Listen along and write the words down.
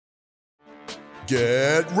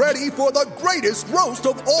Get ready for the greatest roast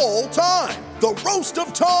of all time, the Roast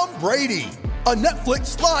of Tom Brady, a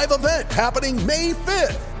Netflix live event happening May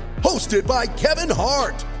 5th. Hosted by Kevin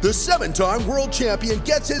Hart, the 7-time world champion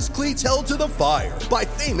gets his cleats held to the fire by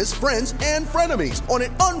famous friends and frenemies on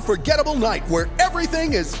an unforgettable night where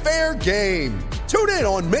everything is fair game. Tune in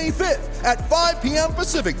on May 5th at 5 p.m.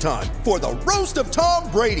 Pacific time for the Roast of Tom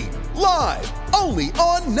Brady, live only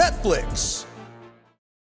on Netflix.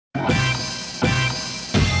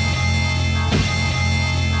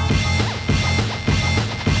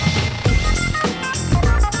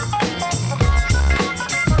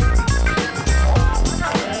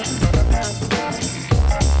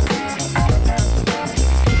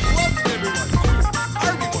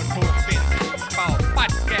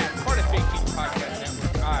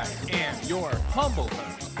 Humble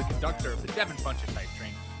host, the conductor of the Devin Funches Hype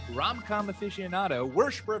Train, rom-com aficionado,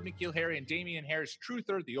 worshiper of N'Keal Harry and Damian Harris,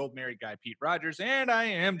 truther, the old married guy, Pete Rogers, and I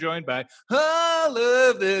am joined by all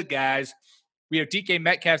of the guys. We have DK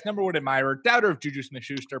Metcalf's number one admirer, doubter of Juju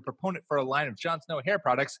Smith-Schuster, proponent for a line of Jon Snow hair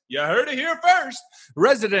products. You heard it here first.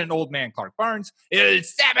 Resident old man Clark Barnes, El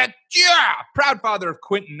Sabbath, proud father of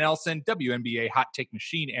Quentin Nelson, WNBA hot take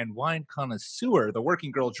machine and wine connoisseur, the working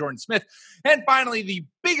girl Jordan Smith, and finally the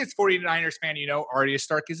biggest 49ers fan you know, Artius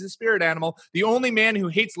Stark is his spirit animal, the only man who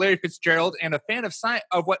hates Larry Fitzgerald and a fan of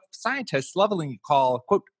what scientists lovingly call,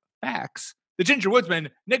 quote, facts, the Ginger Woodsman,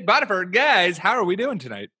 Nick Botiford. Guys, how are we doing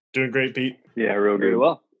tonight? Doing great, Pete. Yeah, real good.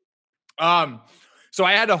 Well. So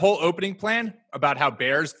I had a whole opening plan about how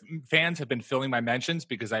Bears fans have been filling my mentions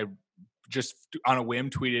because I just on a whim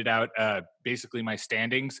tweeted out basically my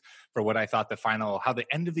standings for what I thought how the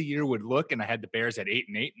end of the year would look. And I had the Bears at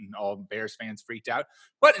 8-8 and all Bears fans freaked out.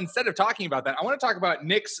 But instead of talking about that, I want to talk about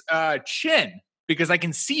Nick's chin because I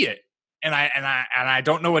can see it. And I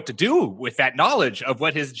don't know what to do with that knowledge of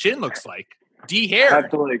what his chin looks like. D-hair. I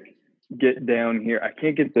have to get down here. I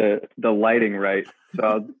can't get the lighting right, so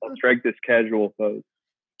I'll strike this casual pose.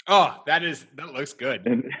 Oh, that looks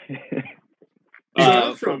good.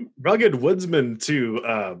 From rugged woodsman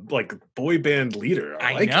to boy band leader.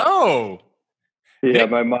 I know. Yeah,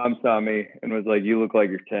 my mom saw me and was like, "You look like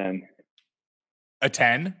you're 10." A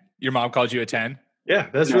 10? Your mom called you a 10? Yeah,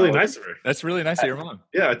 that's really nice of her. That's really nice of your mom.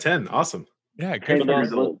 Yeah, a 10. Awesome. Yeah, good. 10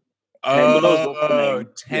 years old. Oh,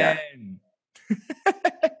 10. Yeah.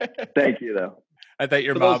 Thank you, though. I thought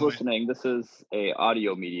your For mom those listening, this is a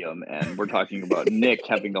audio medium, and we're talking about Nick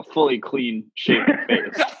having a fully clean shaven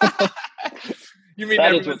face. You mean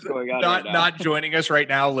that is what's going on not joining us right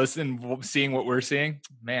now, seeing what we're seeing?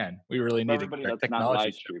 Man, we really need to get our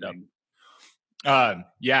technology stepped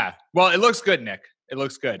up. Yeah. Well, it looks good, Nick. It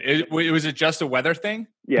looks good. Was it just a weather thing?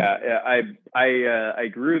 Yeah, I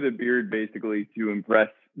grew the beard basically to impress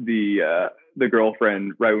the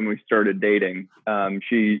girlfriend right when we started dating.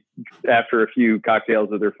 She, after a few cocktails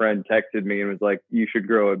with her friend, texted me and was like, "You should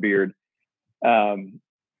grow a beard,"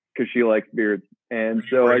 because she likes beards. And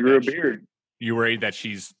so I grew a beard. You worried that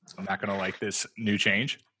she's not going to like this new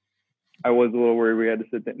change? I was a little worried we had to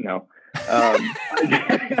sit there. No.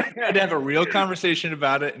 I had to have a real conversation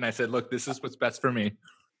about it. And I said, look, this is what's best for me.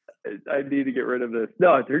 I need to get rid of this.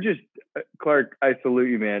 No, they're just, Clark, I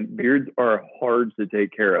salute you, man. Beards are hard to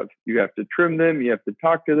take care of. You have to trim them. You have to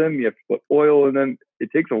talk to them. You have to put oil in them.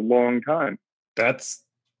 It takes a long time.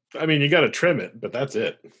 You got to trim it, but that's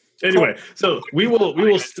it. Anyway, so we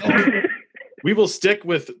will stick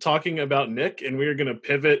with talking about Nick, and we are going to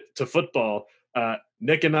pivot to football.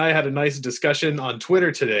 Nick and I had a nice discussion on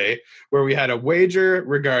Twitter today where we had a wager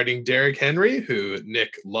regarding Derrick Henry, who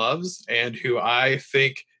Nick loves and who I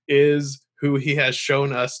think is who he has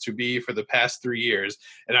shown us to be for the past 3 years.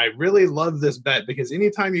 And I really love this bet because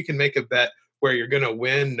anytime you can make a bet where you're going to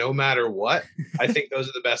win no matter what, I think those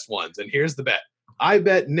are the best ones. And here's the bet. I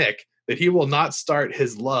bet Nick that he will not start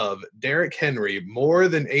his love, Derrick Henry, more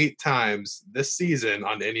than 8 times this season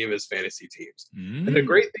on any of his fantasy teams. And the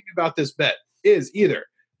great thing about this bet is either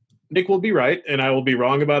Nick will be right and I will be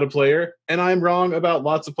wrong about a player, and I'm wrong about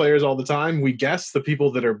lots of players all the time. We guess the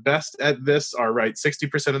people that are best at this are right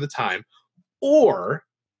 60% of the time. Or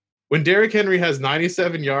when Derrick Henry has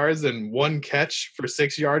 97 yards and 1 catch for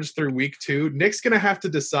 6 yards through week 2, Nick's going to have to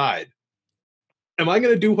decide, am I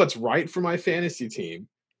going to do what's right for my fantasy team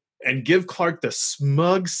and give Clark the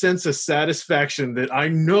smug sense of satisfaction that I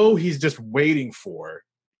know he's just waiting for?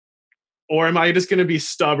 Or am I just going to be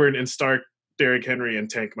stubborn and start Derrick Henry and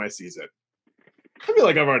tank my season? I feel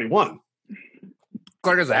like I've already won.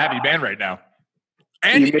 Clark is a happy man right now.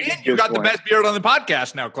 And you got the best beard on the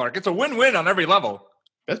podcast now, Clark. It's a win-win on every level.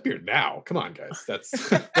 Best beard now. Come on, guys.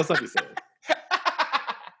 That's not be silly.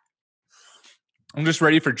 I'm just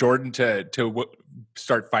ready for Jordan to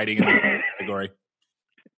start fighting in the category.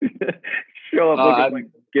 Show up looking like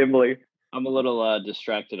Gimli. I'm a little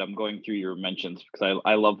distracted. I'm going through your mentions because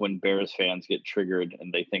I love when Bears fans get triggered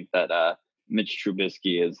and they think that Mitch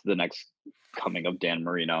Trubisky is the next coming of Dan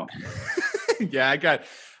Marino. Yeah, I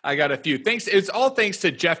got a few. It's all thanks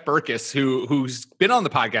to Jeff Berkes, who's been on the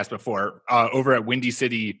podcast before over at Windy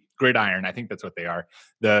City Gridiron. I think that's what they are,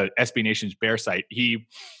 the SB Nation's Bear site. He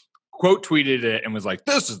quote tweeted it and was like,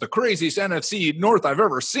 "This is the craziest NFC North I've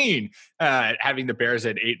ever seen," having the Bears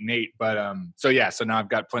at 8-8. But so now I've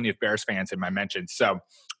got plenty of Bears fans in my mentions. So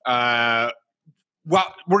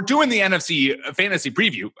well, we're doing the NFC fantasy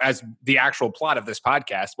preview as the actual plot of this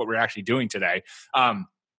podcast, what we're actually doing today.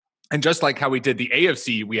 And just like how we did the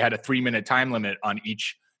AFC, we had a 3-minute time limit on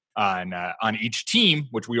each team,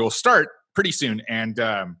 which we will start pretty soon. And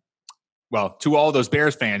well, to all those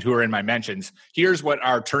Bears fans who are in my mentions, here's what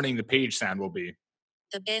our turning the page sound will be.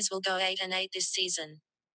 The Bears will go 8-8 this season.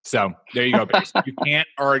 So there you go, Bears. You can't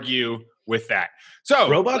argue with that. So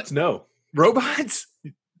robots, no.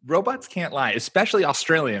 Robots can't lie, especially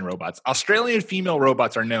Australian robots. Australian female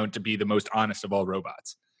robots are known to be the most honest of all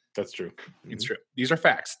robots. That's true. It's true. These are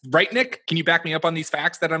facts. Right, Nick? Can you back me up on these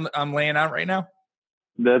facts that I'm laying out right now?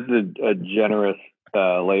 That's a generous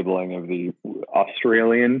labeling of the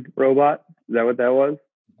Australian robot. Is that what that was?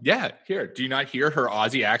 Yeah. Here, do you not hear her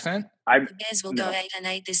Aussie accent? The Bears will go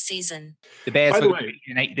 8-8 this season. The Bears By the will way,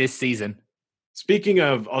 go 8-8 this season. Speaking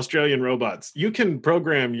of Australian robots, you can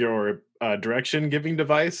program your direction giving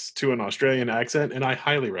device to an Australian accent, and I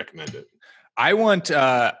highly recommend it. I want,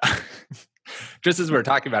 just as we're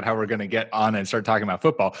talking about how we're going to get on and start talking about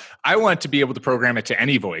football, I want to be able to program it to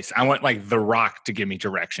any voice. I want like The Rock to give me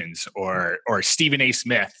directions, or Stephen A.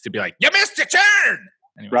 Smith to be like, "You missed your turn."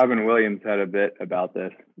 Anyways. Robin Williams had a bit about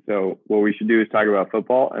this. So what we should do is talk about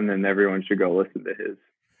football, and then everyone should go listen to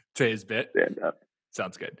his bit. Stand-up.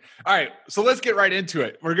 Sounds good. All right, so let's get right into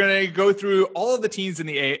it. We're going to go through all of the teams in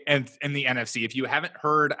the NFC. If you haven't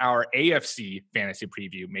heard our AFC fantasy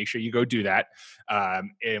preview, make sure you go do that.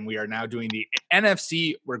 And we are now doing the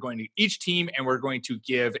NFC. We're going to each team, and we're going to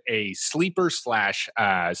give a sleeper slash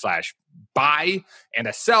buy and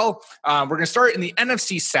a sell. We're going to start in the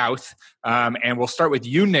NFC South, and we'll start with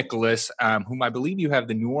you, Nicholas, whom I believe you have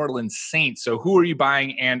the New Orleans Saints. So who are you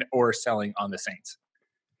buying and or selling on the Saints?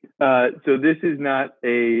 So this is not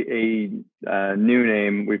a new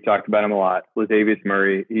name. We've talked about him a lot. Latavius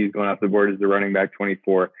Murray. He's going off the board as the running back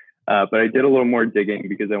 24. But I did a little more digging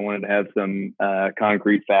because I wanted to have some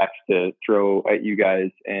concrete facts to throw at you guys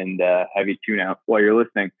and have you tune out while you're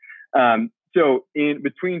listening. So in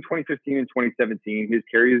between 2015 and 2017, his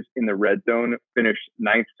carries in the red zone finished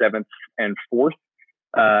 9th, 7th, and 4th.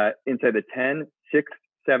 Inside the 10, 6th,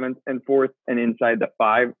 7th, and 4th, and inside the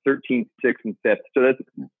 5, 13th, 6th, and 5th. So that's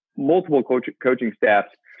multiple coaching staffs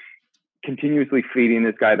continuously feeding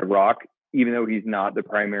this guy the rock, even though he's not the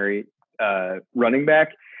primary running back.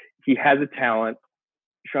 He has a talent.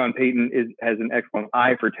 Sean Payton has an excellent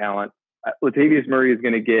eye for talent. Latavius Murray is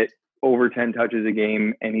going to get over 10 touches a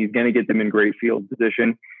game, and he's going to get them in great field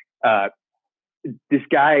position. This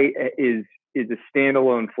guy is a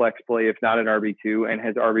standalone flex play, if not an RB2, and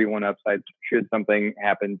has RB1 upside should something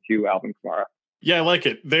happen to Alvin Kamara. Yeah, I like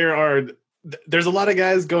it. There's a lot of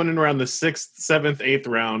guys going in around the 6th, 7th, 8th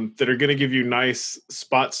round that are going to give you nice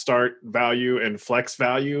spot start value and flex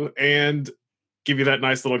value, and give you that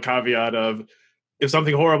nice little caveat of if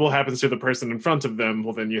something horrible happens to the person in front of them,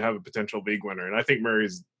 well, then you have a potential league winner. And I think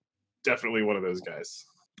Murray's definitely one of those guys.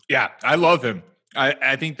 Yeah, I love him.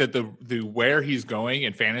 I think that the where he's going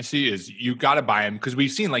in fantasy is you got to buy him because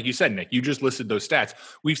we've seen, like you said, Nick, you just listed those stats.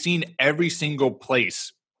 We've seen every single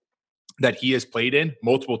place that he has played in,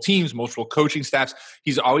 multiple teams, multiple coaching staffs.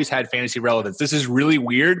 He's always had fantasy relevance. This is really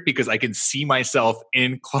weird because I can see myself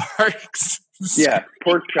in Clark's. Yeah,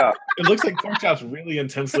 Pork Chop. It looks like Pork Chop's really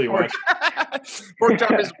intensely watching. Pork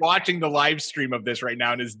Chop is watching the live stream of this right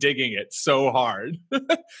now and is digging it so hard.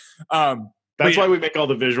 That's why we make all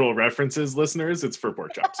the visual references, listeners. It's for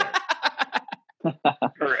Pork Chop. Sorry.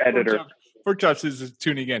 Or editor. Pork Chops is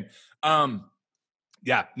tuning in.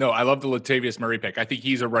 Yeah, no, I love the Latavius Murray pick. I think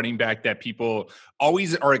he's a running back that people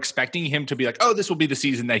always are expecting him to be like, oh, this will be the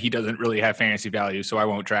season that he doesn't really have fantasy value, so I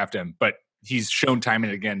won't draft him. But he's shown time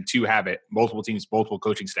and again to have it. Multiple teams, multiple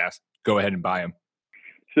coaching staffs. Go ahead and buy him.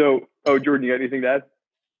 So, Jordan, you got anything to add?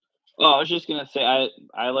 Well, I was just gonna say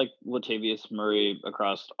I like Latavius Murray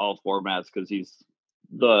across all formats because he's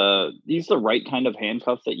the right kind of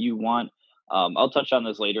handcuff that you want. I'll touch on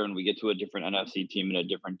this later when we get to a different NFC team in a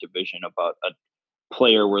different division about a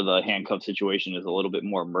player where the handcuff situation is a little bit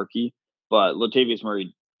more murky. But Latavius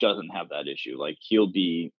Murray doesn't have that issue. Like, he'll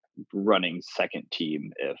be running second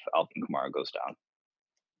team if Alvin Kamara goes down.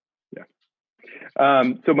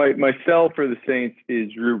 So my sell for the Saints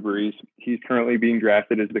is Drew Brees. He's currently being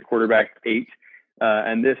drafted as the quarterback 8.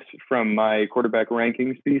 And this from my quarterback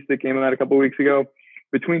rankings piece that came out a couple of weeks ago.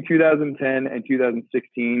 Between 2010 and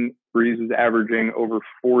 2016, Brees was averaging over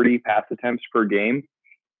 40 pass attempts per game.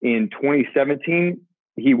 In 2017,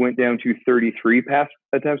 he went down to 33 pass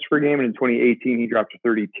attempts per game. And in 2018, he dropped to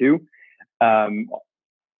 32.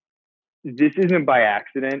 This isn't by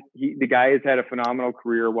accident. The guy has had a phenomenal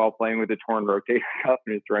career while playing with a torn rotator cuff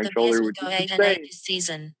in his right The shoulder, Bears will which go is 8-8 insane. this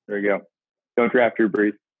season. There you go. Don't draft Drew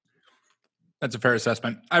Brees. That's a fair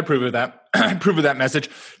assessment. I approve of that. I approve of that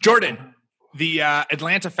message. Jordan, the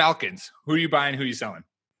Atlanta Falcons. Who are you buying? Who are you selling?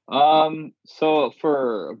 So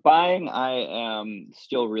for buying, I am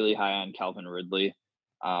still really high on Calvin Ridley.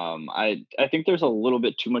 I think there's a little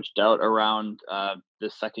bit too much doubt around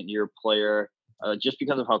the second-year player. Just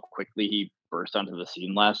because of how quickly he burst onto the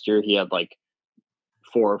scene last year. He had like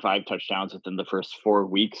 4 or 5 touchdowns within the first 4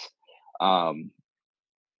 weeks. And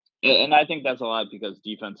I think that's a lot because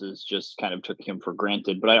defenses just kind of took him for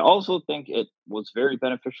granted. But I also think it was very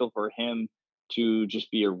beneficial for him to just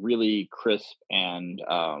be a really crisp and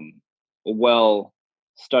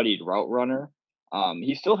well-studied route runner.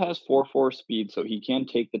 He still has 4.4 speed, so he can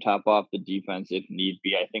take the top off the defense if need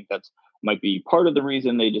be. I think that's might be part of the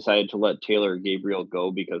reason they decided to let Taylor Gabriel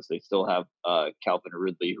go, because they still have Calvin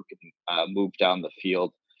Ridley who can move down the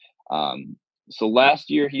field. So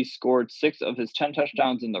last year he scored 6 of his 10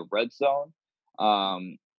 touchdowns in the red zone.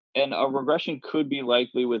 And a regression could be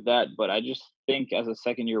likely with that, but I just think as a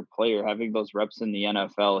second-year player, having those reps in the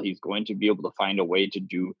NFL, he's going to be able to find a way to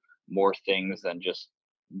do more things than just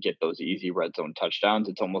get those easy red zone touchdowns.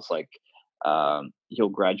 It's almost like he'll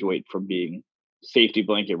graduate from being safety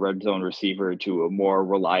blanket red zone receiver to a more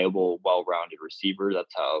reliable, well-rounded receiver.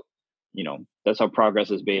 That's how progress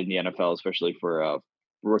is made in the NFL, especially for a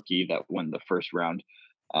rookie that won the first round.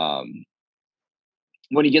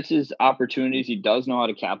 When he gets his opportunities, he does know how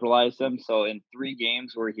to capitalize them. So in 3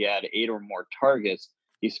 games where he had 8 or more targets,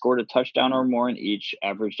 he scored a touchdown or more in each,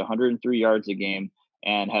 averaged 103 yards a game,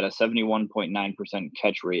 and had a 71.9%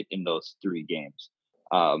 catch rate in those 3 games.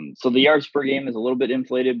 So the yards per game is a little bit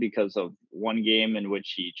inflated because of one game in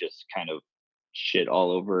which he just kind of shit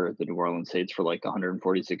all over the New Orleans Saints for like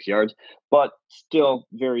 146 yards, but still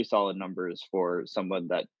very solid numbers for someone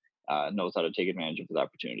that knows how to take advantage of his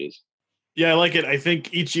opportunities. Yeah, I like it. I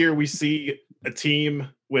think each year we see a team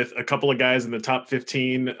with a couple of guys in the top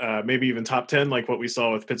 15, maybe even top 10, like what we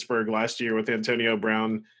saw with Pittsburgh last year with Antonio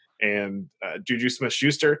Brown and Juju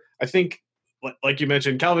Smith-Schuster. I think, like you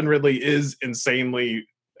mentioned, Calvin Ridley is insanely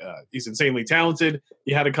talented.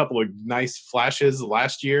 He had a couple of nice flashes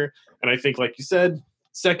last year. And I think, like you said,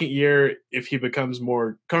 second year, if he becomes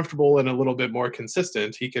more comfortable and a little bit more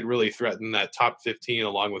consistent, he could really threaten that top 15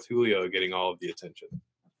 along with Julio getting all of the attention.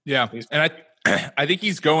 Yeah. And I think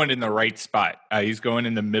he's going in the right spot. He's going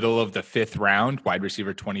in the middle of the 5th round, wide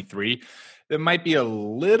receiver 23. That might be a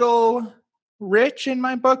little rich in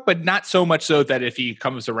my book, but not so much so that if he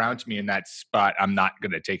comes around to me in that spot, I'm not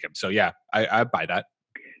going to take him. So yeah, I buy that.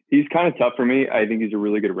 He's kind of tough for me. I think he's a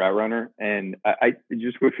really good route runner, and I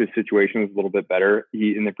just wish his situation was a little bit better.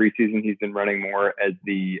 In the preseason, he's been running more as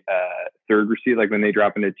the 3rd receiver. Like when they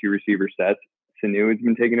drop into 2 receiver sets, Sanu has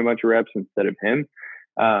been taking a bunch of reps instead of him.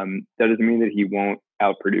 That doesn't mean that he won't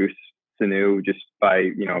outproduce Sanu just by,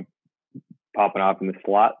 popping off in the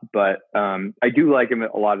slot. But I do like him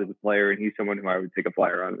a lot as a player, and he's someone who I would take a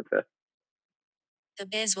flyer on in the 5th. The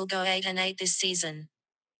Bears will go 8-8 this season.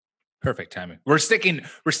 Perfect timing. We're sticking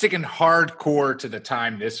hardcore to the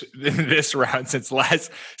time this round since the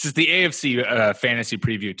AFC fantasy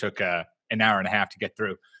preview took an hour and a half to get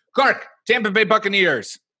through. Clark, Tampa Bay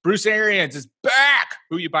Buccaneers. Bruce Arians is back.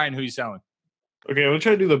 Who are you buying? Who are you selling? Okay, I'm gonna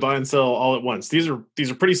try to do the buy and sell all at once. These are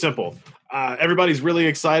pretty simple. Everybody's really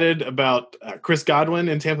excited about Chris Godwin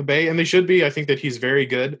in Tampa Bay, and they should be. I think that he's very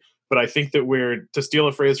good, but I think that we're, to steal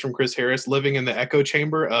a phrase from Chris Harris, living in the echo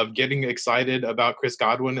chamber of getting excited about Chris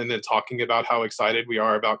Godwin and then talking about how excited we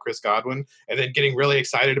are about Chris Godwin, and then getting really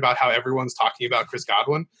excited about how everyone's talking about Chris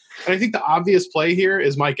Godwin. And I think the obvious play here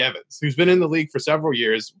is Mike Evans, who's been in the league for several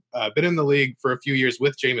years, been in the league for a few years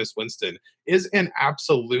with Jameis Winston, is an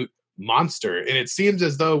absolute monster. And it seems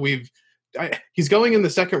as though he's going in the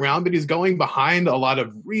 2nd round, but he's going behind a lot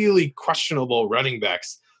of really questionable running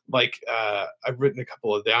backs. Like I've written a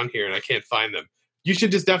couple of down here and I can't find them. You should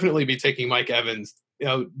just definitely be taking Mike Evans,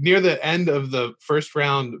 near the end of the 1st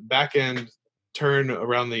round, back end turn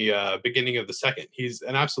around the beginning of the second. He's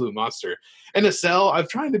an absolute monster. And to sell, I've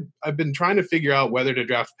been trying to figure out whether to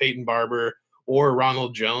draft Peyton Barber or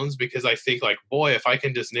Ronald Jones, because I think, like, boy, if I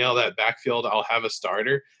can just nail that backfield, I'll have a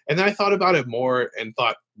starter. And then I thought about it more and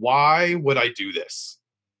thought, why would I do this?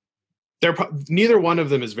 Neither one of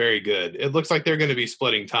them is very good. It looks like they're going to be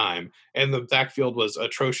splitting time, and the backfield was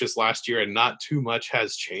atrocious last year, and not too much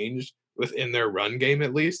has changed within their run game,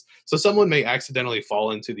 at least. So someone may accidentally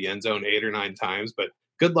fall into the end zone 8 or 9 times, but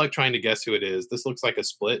good luck trying to guess who it is. This looks like a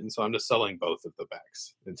split, and so I'm just selling both of the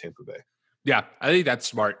backs in Tampa Bay. Yeah, I think that's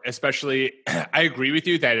smart. Especially, I agree with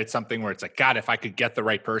you that it's something where it's like, God, if I could get the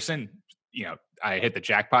right person, I hit the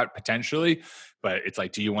jackpot potentially. But it's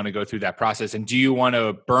like, do you want to go through that process? And do you want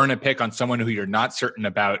to burn a pick on someone who you're not certain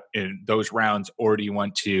about in those rounds? Or do you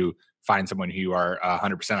want to find someone who you are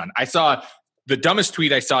 100% on? I saw the dumbest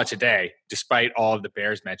tweet I saw today, despite all of the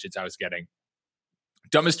Bears mentions I was getting.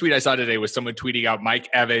 Dumbest tweet I saw today was someone tweeting out Mike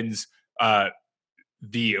Evans,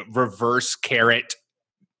 the reverse carrot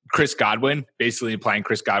Chris Godwin, basically implying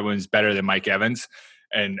Chris Godwin's better than Mike Evans.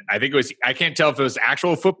 And I think I can't tell if it was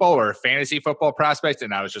actual football or a fantasy football prospect.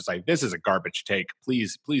 And I was just like, this is a garbage take.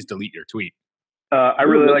 Please delete your tweet. I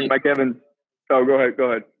really like Mike Evans. Oh, go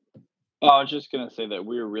ahead. Oh, I was just going to say that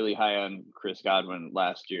we were really high on Chris Godwin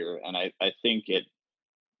last year. And I think it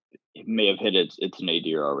may have hit its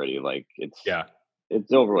nadir already. Like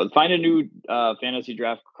it's over with. Find a new fantasy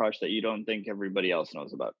draft crush that you don't think everybody else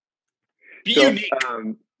knows about. Be unique.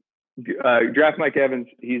 Draft Mike Evans.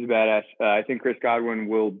 He's a badass. I think Chris Godwin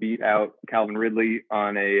will beat out Calvin Ridley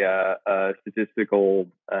on a statistical.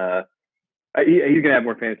 He's going to have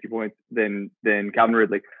more fantasy points than Calvin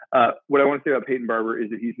Ridley. What I want to say about Peyton Barber is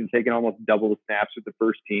that he's been taking almost double the snaps with the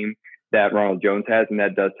first team that Ronald Jones has, and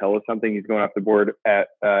that does tell us something. He's going off the board at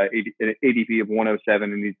an ADP of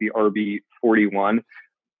 107, and he's the RB 41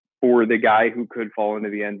 for the guy who could fall into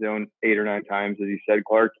the end zone 8 or 9 times, as you said,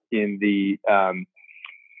 Clark, in the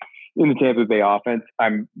Tampa Bay offense.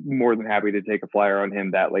 I'm more than happy to take a flyer on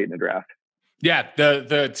him that late in the draft. Yeah,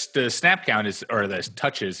 the snap count or the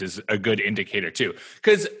touches is a good indicator too,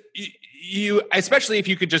 because you especially if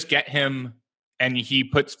you could just get him and he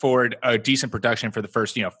puts forward a decent production for the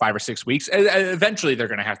first 5 or 6 weeks. Eventually, they're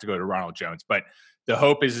going to have to go to Ronald Jones, but the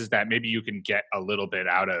hope is that maybe you can get a little bit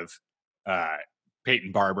out of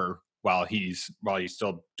Peyton Barber while he's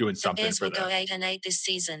still doing something. The Bears will go 8-8 this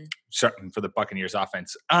season. Certain for the Buccaneers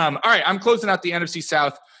offense. All right, I'm closing out the NFC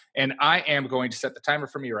South, and I am going to set the timer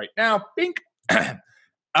for me right now. Bink.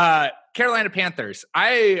 Carolina Panthers.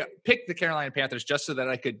 I picked the Carolina Panthers just so that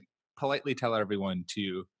I could politely tell everyone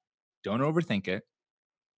to don't overthink it.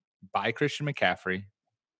 Buy Christian McCaffrey.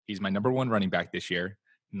 He's my number 1 running back this year.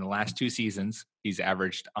 In the last 2 seasons, he's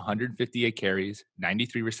averaged 158 carries,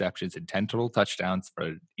 93 receptions, and 10 total touchdowns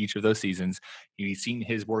for each of those seasons. He's seen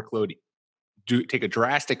his workload take a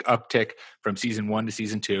drastic uptick from season 1 to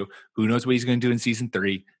season 2. Who knows what he's going to do in season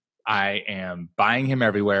 3? I am buying him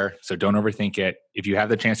everywhere, so don't overthink it. If you have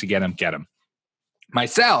the chance to get him, get him. My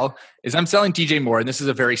sell is I'm selling DJ Moore, and this is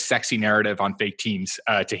a very sexy narrative on fake teams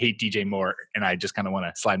to hate DJ Moore, and I just kind of want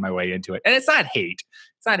to slide my way into it. And it's not hate.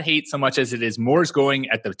 It's not hate so much as it is Moore's going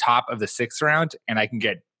at the top of the 6th round, and I can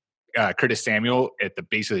get Curtis Samuel at the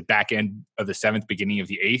basically back end of the 7th, beginning of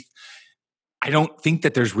the 8th. I don't think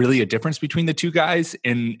that there's really a difference between the two guys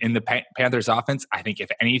in the Panthers offense. I think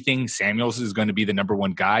if anything, Samuels is going to be the number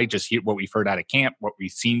 1 guy, just what we've heard out of camp, what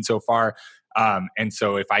we've seen so far. And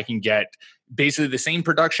so if I can get basically the same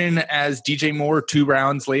production as DJ Moore 2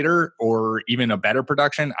 rounds later, or even a better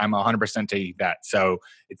production, I'm 100% taking that. So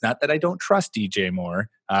it's not that I don't trust DJ Moore.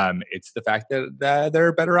 It's the fact that there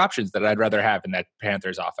are better options that I'd rather have in that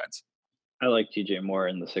Panthers offense. I like TJ Moore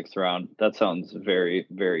in the 6th round. That sounds very,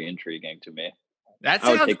 very intriguing to me. I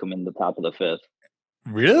would take him in the top of the 5th.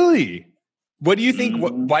 Really? What do you think?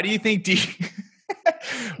 Why do you think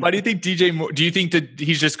why do you think DJ Moore? Do you think that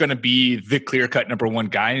he's just going to be the clear-cut number 1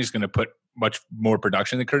 guy and he's going to put much more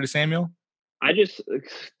production than Curtis Samuel?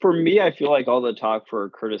 For me, I feel like all the talk for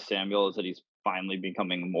Curtis Samuel is that he's finally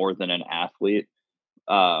becoming more than an athlete,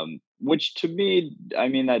 which to me, I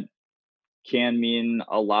mean, that can mean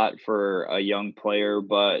a lot for a young player.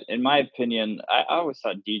 But in my opinion, I always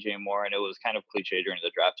thought DJ Moore, and it was kind of cliche during the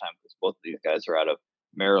draft time because both of these guys are out of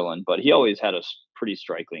Maryland, but he always had a pretty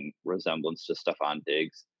striking resemblance to Stephon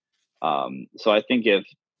Diggs. So I think if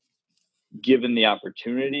given the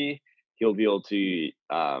opportunity, he'll be able to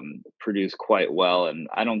produce quite well. And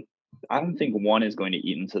I don't think one is going to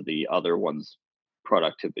eat into the other one's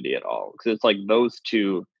productivity at all. Because it's like those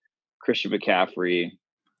two, Christian McCaffrey,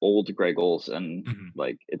 old Greg Olsen,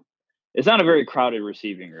 like it's not a very crowded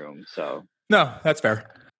receiving room. So no, that's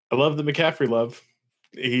fair. I love the McCaffrey love.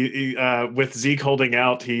 He with Zeke holding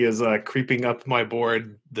out, he is creeping up my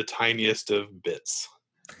board the tiniest of bits.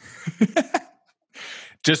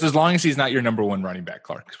 Just as long as he's not your number one running back,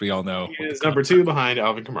 Clark, because we all know he is number 2 behind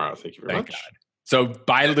Alvin Kamara. Thank you very much. God. So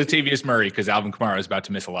buy Latavius Murray because Alvin Kamara is about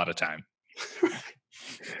to miss a lot of time.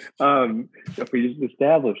 If we just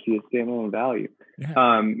established he has standalone value. Yeah.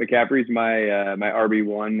 McCaffrey's my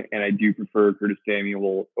RB1, and I do prefer Curtis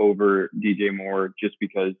Samuel over DJ Moore just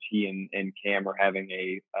because he and Cam are having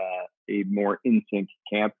a more in sync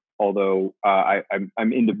camp. Although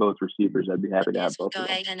I'm into both receivers, I'd be happy to have both. Go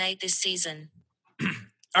 8-8 this season.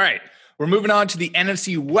 All right. We're moving on to the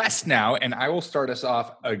NFC West now, and I will start us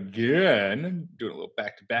off again, doing a little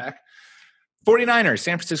back-to-back. 49ers,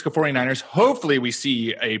 San Francisco 49ers. Hopefully we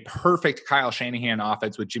see a perfect Kyle Shanahan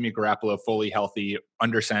offense with Jimmy Garoppolo fully healthy,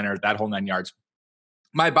 under center, that whole 9 yards.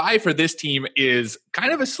 My buy for this team is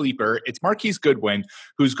kind of a sleeper. It's Marquise Goodwin,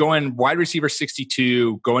 who's going wide receiver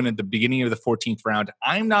 62, going at the beginning of the 14th round.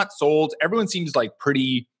 I'm not sold. Everyone seems like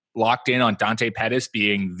pretty locked in on Dante Pettis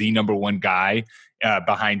being the number one guy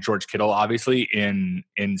behind George Kittle, obviously, in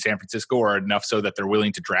San Francisco, or enough so that they're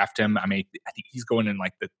willing to draft him. I mean, I think he's going in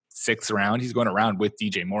like the 6th round. He's going around with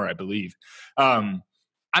DJ Moore, I believe. I'm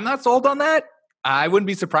not sold on that. I wouldn't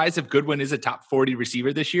be surprised if Goodwin is a top 40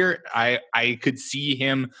 receiver this year. I could see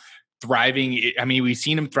him thriving. I mean, we've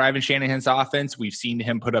seen him thrive in Shanahan's offense. We've seen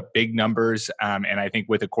him put up big numbers. And I think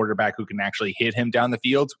with a quarterback who can actually hit him down the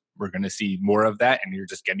field, we're going to see more of that. And you're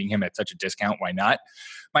just getting him at such a discount. Why not?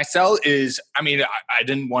 My sell is, I mean, I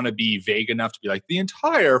didn't want to be vague enough to be like the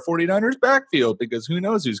entire 49ers backfield, because who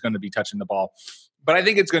knows who's going to be touching the ball. But I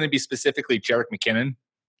think it's going to be specifically Jerick McKinnon.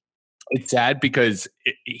 It's sad because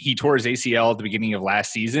he tore his ACL at the beginning of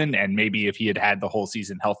last season, and maybe if he had had the whole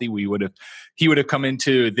season healthy, he would have come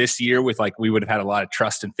into this year with we would have had a lot of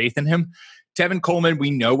trust and faith in him. Tevin Coleman, we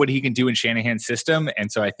know what he can do in Shanahan's system,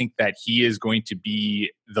 and so I think that he is going to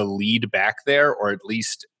be the lead back there, or at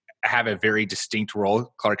least have a very distinct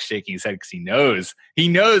role. Clark's shaking his head because he knows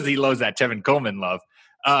he loves that Tevin Coleman love.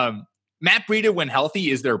 Matt Breida, when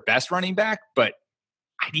healthy, is their best running back, but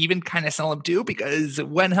I'd even kind of sell him too, because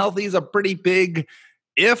when healthy is a pretty big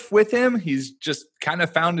if with him. He's just kind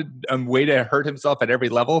of found a way to hurt himself at every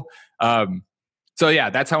level. So yeah,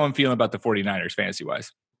 that's how I'm feeling about the 49ers fantasy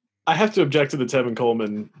wise. I have to object to the Tevin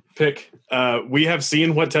Coleman pick. We have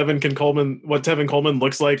seen what Tevin Coleman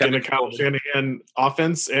looks like in a Kyle Shanahan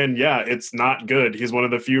offense, and yeah, it's not good. He's one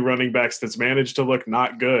of the few running backs that's managed to look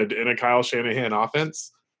not good in a Kyle Shanahan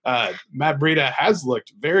offense. Matt Breida has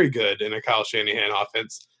looked very good in a Kyle Shanahan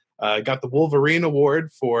offense. Got the Wolverine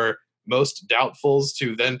Award for most doubtfuls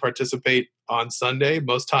to then participate on Sunday.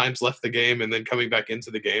 Most times left the game and then coming back into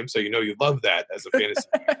the game. So you love that as a fantasy.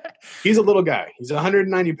 He's a little guy. He's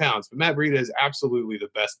 190 pounds, but Matt Breida is absolutely the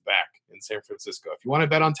best back in San Francisco. If you want to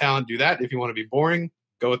bet on talent, do that. If you want to be boring,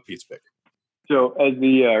 go with Pete's pick. So as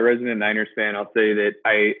the resident Niners fan, I'll say that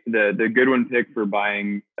the Goodwin pick for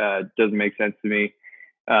buying doesn't make sense to me.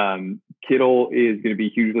 Kittle is going to be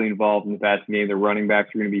hugely involved in the passing game. The running backs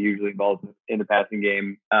are going to be hugely involved in the passing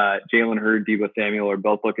game. Jalen Hurd, Deebo Samuel are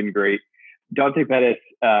both looking great. Dante Pettis,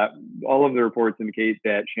 all of the reports indicate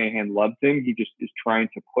that Shanahan loves him. He just is trying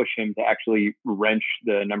to push him to actually wrench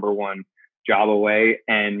the number one job away.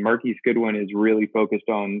 And Marquise Goodwin is really focused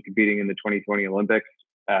on competing in the 2020 Olympics.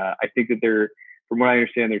 I think that from what I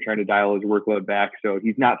understand, they're trying to dial his workload back. So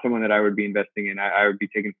he's not someone that I would be investing in. I would be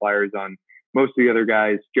taking flyers on most of the other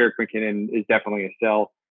guys. Jerick McKinnon is definitely a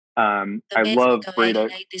sell. I love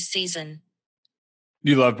Breida this season.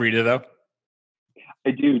 You love Breida though? I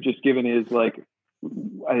do, just given his I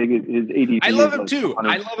think his ADP. I love him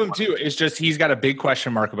too. It's just he's got a big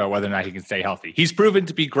question mark about whether or not he can stay healthy. He's proven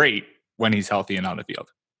to be great when he's healthy and on the field.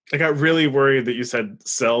 I got really worried that you said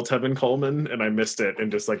sell Tevin Coleman and I missed it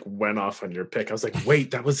and just went off on your pick. I was like, wait,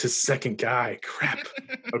 that was his second guy. Crap.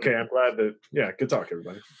 Okay, I'm glad that. Yeah, good talk,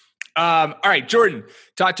 everybody. All right, Jordan,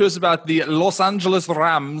 talk to us about the Los Angeles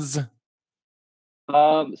Rams.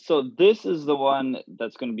 So this is the one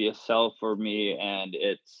that's going to be a sell for me, and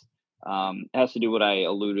it's has to do what I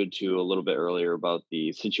alluded to a little bit earlier about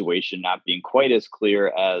the situation not being quite as clear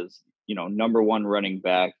as number one running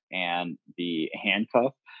back and the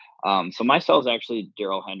handcuff. So my sell is actually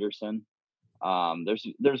Darrell Henderson.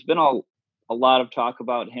 There's been a lot of talk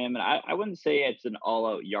about him, and I wouldn't say it's an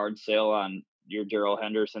all-out yard sale on your Darrell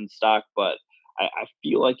Henderson stock, but I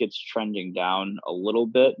feel like it's trending down a little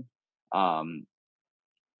bit.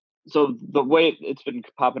 So the way it's been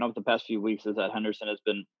popping up the past few weeks is that Henderson has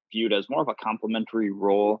been viewed as more of a complementary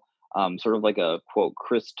role, sort of like a quote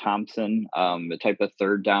Chris Thompson, the type of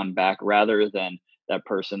third down back, rather than that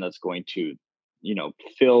person that's going to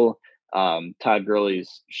fill Todd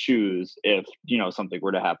Gurley's shoes if, something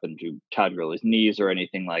were to happen to Todd Gurley's knees or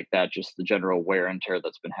anything like that, just the general wear and tear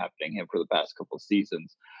that's been happening to him for the past couple of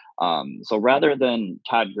seasons. So rather than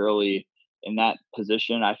Todd Gurley in that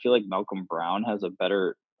position, I feel like Malcolm Brown has a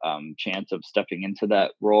better chance of stepping into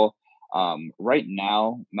that role. Right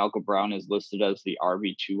now, Malcolm Brown is listed as the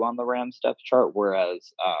RB2 on the Rams depth chart,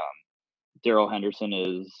 whereas Darrell Henderson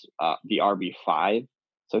is the RB5.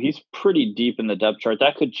 So he's pretty deep in the depth chart.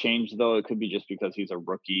 That could change, though. It could be just because he's a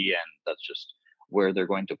rookie and that's just where they're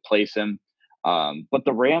going to place him. But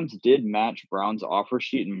the Rams did match Brown's offer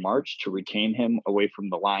sheet in March to retain him away from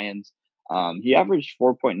the Lions. He averaged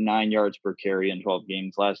 4.9 yards per carry in 12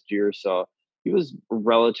 games last year, so he was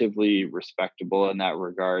relatively respectable in that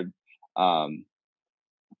regard. And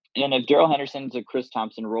if Darrell Henderson's a Chris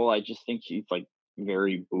Thompson role, I just think he's like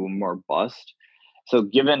very boom or bust. So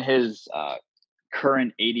given his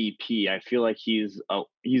current ADP, I feel like he's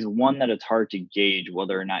one that it's hard to gauge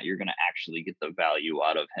whether or not you're going to actually get the value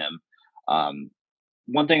out of him.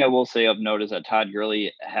 One thing I will say of note is that Todd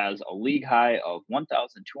Gurley has a league high of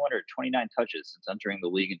 1,229 touches since entering the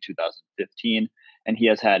league in 2015, and he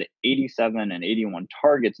has had 87 and 81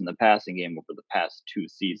 targets in the passing game over the past 2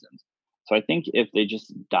 seasons. So I think if they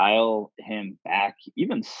just dial him back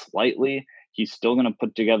even slightly, he's still going to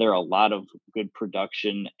put together a lot of good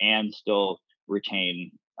production and still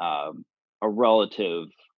retain a relative,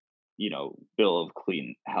 bill of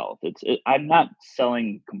clean health. I'm not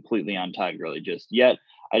selling completely on Todd Gurley just yet.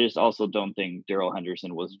 I just also don't think Darrell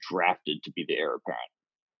Henderson was drafted to be the heir apparent.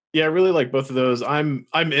 Yeah, I really like both of those. I'm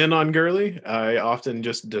in on Gurley. I often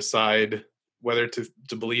just decide whether to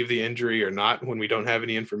believe the injury or not when we don't have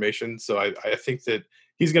any information. So I think that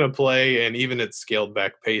he's going to play, and even at scaled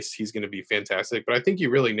back pace, he's going to be fantastic. But I think you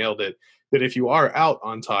really nailed it, that if you are out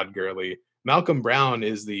on Todd Gurley, Malcolm Brown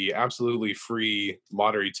is the absolutely free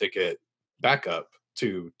lottery ticket backup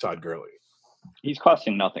to Todd Gurley. He's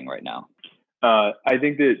costing nothing right now. I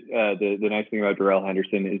think that the nice thing about Darrell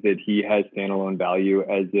Henderson is that he has standalone value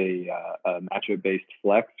as a matchup-based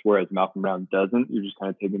flex, whereas Malcolm Brown doesn't. You're just kind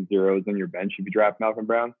of taking zeros on your bench if you draft Malcolm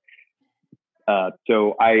Brown.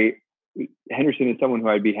 Henderson is someone who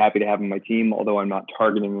I'd be happy to have on my team, although I'm not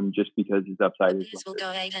targeting him just because his upside is. Bears will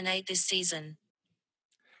go 8-8 this season.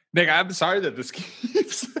 Nick, I'm sorry that this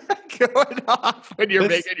keeps going off when you're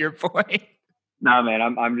making your point. Nah, man,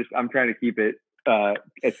 I'm trying to keep it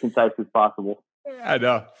as concise as possible. I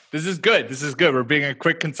know. This is good. We're being a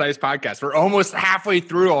quick, concise podcast. We're almost halfway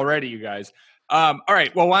through already, you guys. All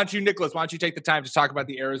right. Well, Nicholas, why don't you take the time to talk about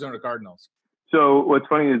the Arizona Cardinals? So what's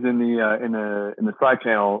funny is in the Slack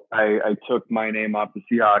channel, I took my name off the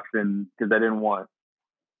Seahawks because I didn't want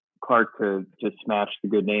Clark to just smash the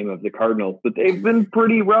good name of the Cardinals, but they've been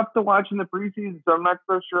pretty rough to watch in the preseason, so I'm not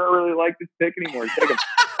so sure I really like this pick anymore.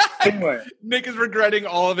 Anyway, Nick is regretting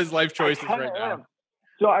all of his life choices right now.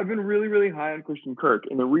 So I've been really, really high on Christian Kirk,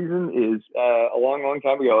 and the reason is a long, long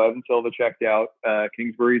time ago, Evan Silva checked out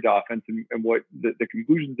Kingsbury's offense, and what the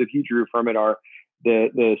conclusions that he drew from it are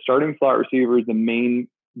the starting slot receiver is the main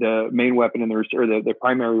weapon in the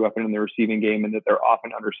primary weapon in the receiving game, and that they're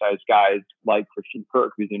often undersized guys like Christian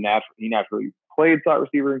Kirk, who's he naturally played slot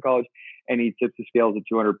receiver in college, and he tips the scales at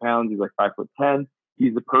 200 pounds. He's like 5'10".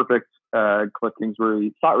 He's the perfect Cliff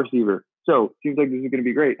Kingsbury slot receiver. So seems like this is going to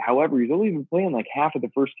be great. However, he's only been playing like half of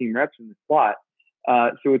the first team reps in the slot.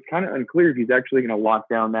 So it's kind of unclear if he's actually going to lock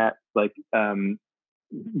down that,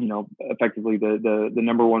 effectively the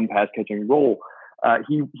number one pass catching role.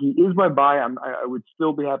 He is my buy. I would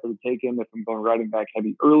still be happy to take him if I'm going running back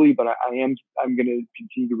heavy early, but I'm going to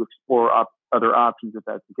continue to explore other options if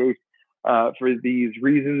that's the case. For these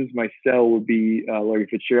reasons, my sell would be Larry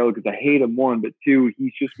Fitzgerald, because I hate him, one, but two,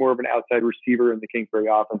 he's just more of an outside receiver in the Kingsbury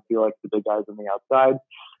offense. He likes the big guys on the outside.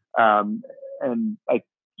 And I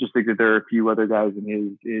just think that there are a few other guys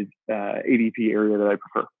in his ADP area that I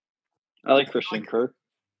prefer. I like Christian Kirk.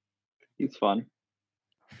 He's fun.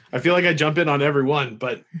 I feel like I jump in on every one,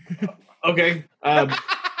 but okay. I'm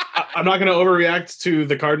not going to overreact to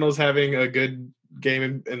the Cardinals having a good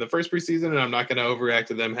game in the first preseason, and I'm not going to overreact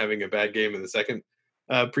to them having a bad game in the second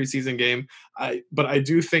preseason game. But I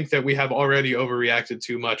do think that we have already overreacted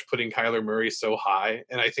too much, putting Kyler Murray so high,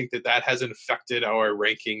 and I think that has infected our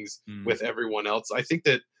rankings with everyone else. I think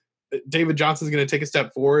that David Johnson is going to take a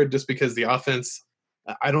step forward just because the offense,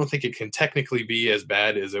 I don't think it can technically be as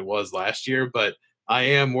bad as it was last year, but I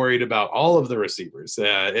am worried about all of the receivers.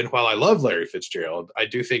 And while I love Larry Fitzgerald, I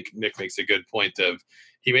do think Nick makes a good point of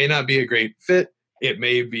he may not be a great fit. It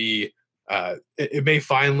may be It may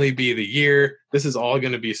finally be the year. This is all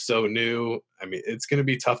going to be so new. I mean, it's going to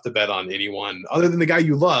be tough to bet on anyone other than the guy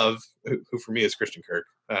you love, who for me is Christian Kirk,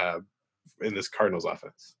 in this Cardinals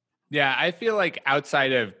offense. Yeah, I feel like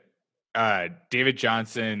outside of David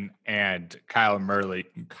Johnson and Kyler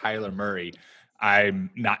Murray, I'm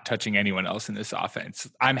not touching anyone else in this offense.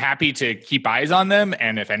 I'm happy to keep eyes on them,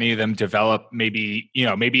 and if any of them develop, maybe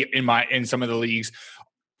in some of the leagues,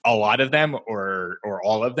 a lot of them or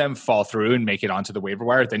all of them fall through and make it onto the waiver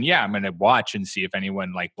wire, then yeah, I'm going to watch and see if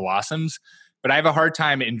anyone like blossoms. But I have a hard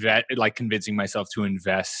time convincing myself to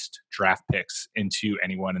invest draft picks into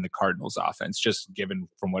anyone in the Cardinals offense, just given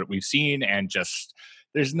from what we've seen, and just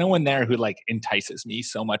there's no one there who like entices me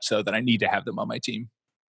so much so that I need to have them on my team.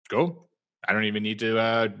 Go. I don't even need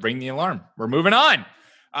to ring the alarm. We're moving on.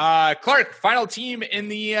 Clark, final team in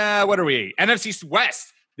the NFC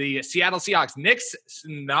West. The Seattle Seahawks. Nick's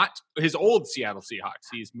not his old Seattle Seahawks.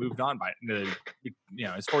 He's moved on by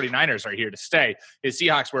his 49ers are here to stay. His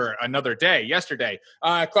Seahawks were another day yesterday.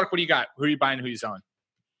 Clark, what do you got? Who are you buying? Who are you selling?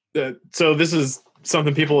 So this is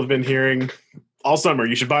something people have been hearing all summer.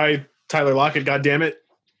 You should buy Tyler Lockett. God damn it.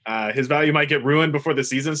 His value might get ruined before the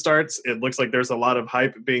season starts. It looks like there's a lot of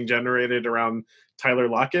hype being generated around Tyler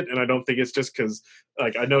Lockett, and I don't think it's just because,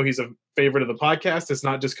 like, I know he's a favorite of the podcast. It's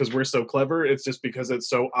not just because we're so clever. It's just because it's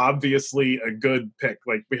so obviously a good pick.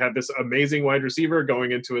 Like, we have this amazing wide receiver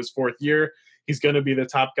going into his fourth year. He's going to be the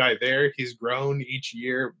top guy there. He's grown each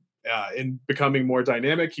year in becoming more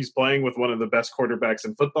dynamic. He's playing with one of the best quarterbacks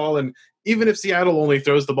in football. And even if Seattle only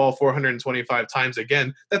throws the ball 425 times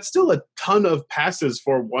again, that's still a ton of passes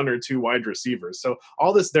for one or two wide receivers. So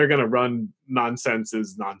all this they're going to run nonsense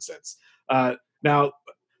is nonsense. Now,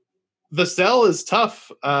 the sell is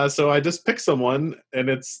tough. So I just picked someone, and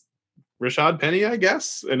it's Rashad Penny, I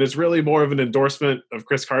guess. And it's really more of an endorsement of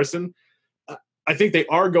Chris Carson. I think they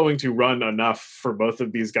are going to run enough for both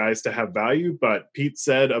of these guys to have value, but Pete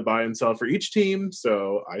said a buy and sell for each team,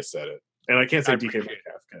 so I said it. And I can't say DK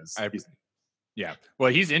Metcalf because yeah.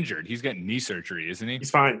 Well, he's injured. He's getting knee surgery, isn't he? He's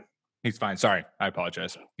fine. He's fine. Sorry, I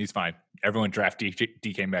apologize. He's fine. Everyone draft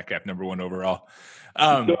DK Metcalf number 1 overall.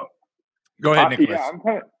 Go ahead, Nicholas.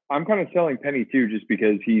 Yeah, I'm kind of selling Penny too, just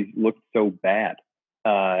because he's looked so bad.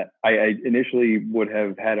 I initially would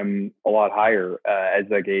have had him a lot higher as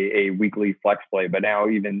like a weekly flex play, but now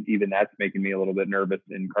even that's making me a little bit nervous.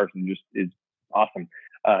 And Carson just is awesome.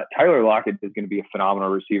 Tyler Lockett is going to be a phenomenal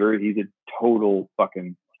receiver. He's a total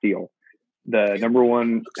fucking steal. The number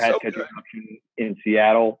one pass catching option in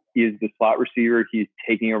Seattle is the slot receiver. He's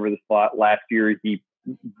taking over the slot. Last year, he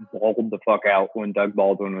balled the fuck out when Doug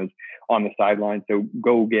Baldwin was on the sideline. So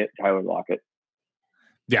go get Tyler Lockett.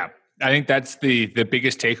 Yeah. I think that's the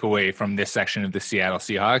biggest takeaway from this section of the Seattle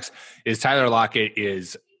Seahawks is Tyler Lockett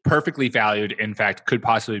is perfectly valued. In fact, could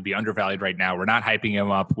possibly be undervalued right now. We're not hyping him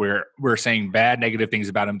up. We're saying bad, negative things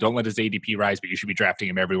about him. Don't let his ADP rise, but you should be drafting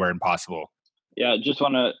him everywhere impossible. Yeah, just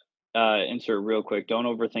want to insert real quick. Don't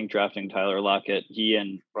overthink drafting Tyler Lockett. He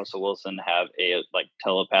and Russell Wilson have a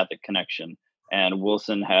telepathic connection, and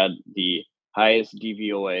Wilson had the highest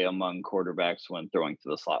DVOA among quarterbacks when throwing to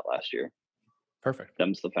the slot last year. Perfect.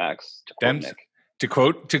 Them's the facts. To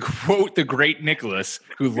quote the great Nicholas,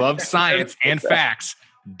 who loves science and facts.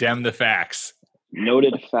 Dem the facts.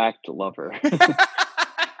 Noted fact lover.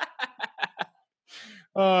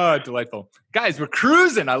 Oh, delightful. Guys, we're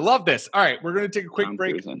cruising. I love this. All right, we're going to take a quick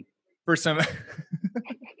break cruising for some.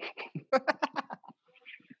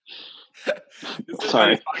 This is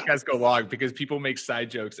Sorry. why this podcast go long, because people make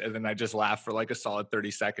side jokes and then I just laugh for like a solid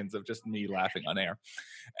 30 seconds of just me laughing on air.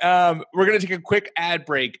 We're going to take a quick ad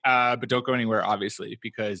break, but don't go anywhere, obviously,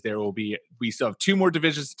 because we still have 2 more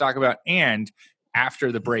divisions to talk about. And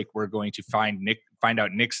after the break, we're going to find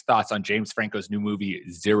out Nick's thoughts on James Franco's new movie,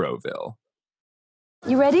 Zeroville.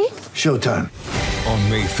 You ready? Showtime. On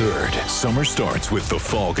May 3rd, summer starts with The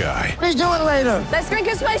Fall Guy. Let's do it later. Let's drink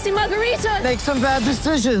a spicy margarita. Make some bad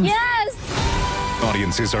decisions. Yes!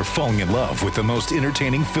 Audiences are falling in love with the most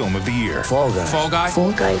entertaining film of the year. Fall Guy. Fall Guy?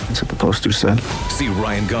 Fall guy. That's what the poster said. See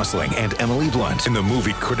Ryan Gosling and Emily Blunt in the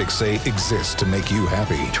movie critics say exists to make you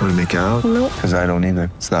happy. Trying to make it out? Nope. Because I don't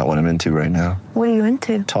either. It's not what I'm into right now. What are you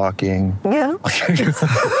into? Talking. Yeah.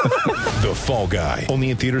 The Fall Guy.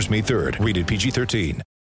 Only in theaters May 3rd. Rated PG-13.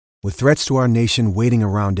 With threats to our nation waiting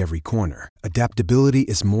around every corner, adaptability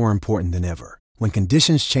is more important than ever. When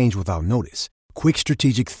conditions change without notice, quick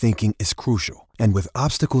strategic thinking is crucial. And with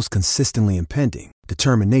obstacles consistently impending,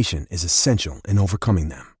 determination is essential in overcoming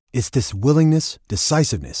them. It's this willingness,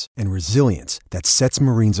 decisiveness, and resilience that sets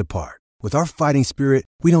Marines apart. With our fighting spirit,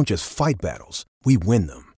 we don't just fight battles, we win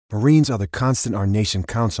them. Marines are the constant our nation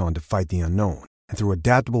counts on to fight the unknown. And through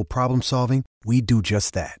adaptable problem solving, we do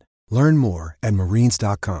just that. Learn more at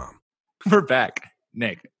marines.com. We're back.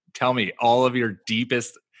 Nick, tell me all of your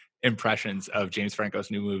deepest impressions of James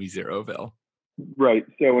Franco's new movie, Zeroville. Right.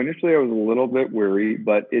 So initially I was a little bit worried,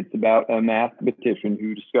 but it's about a mathematician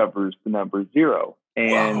who discovers the number 0.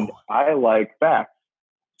 And Whoa. I like facts.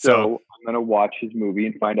 So So I'm going to watch his movie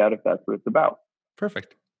and find out if that's what it's about.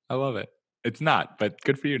 perfect. I love it. It's not, but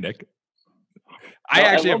good for you, Nick. I No,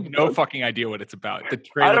 I actually love have no those. fucking idea what it's about. The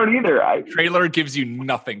I don't either. trailer gives you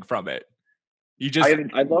nothing from it. You just I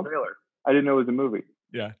didn't see the trailer. I didn't know it was a movie.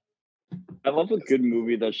 yeah. I love a good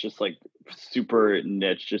movie that's just like super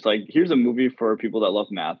niche. Just like, here's a movie for people that love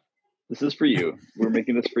math. This is for you. We're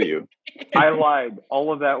making this for you. I lied.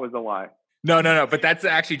 All of that was a lie. No. But that's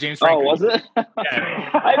actually James Franco. Oh, was it? Yeah.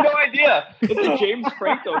 I had no idea. It's a James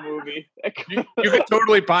Franco movie. You could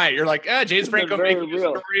totally buy it. You're like, James This is Franco very making a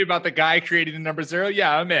real. story about the guy creating the number 0.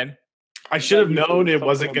 Yeah, I'm in. I should have known it Something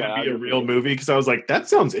wasn't going to about be a it. real movie because I was like, that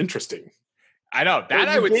sounds interesting. I know that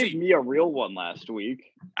I You would gave see. me a real one last week.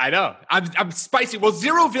 I know. I'm spicy. Well,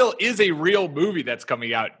 Zeroville is a real movie that's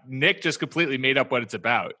coming out. Nick just completely made up what it's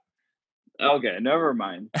about. Okay, never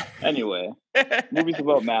mind. Anyway, movies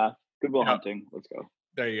about math. Good Will Yeah. Hunting. Let's go.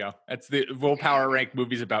 There you go. That's the Willpower Rank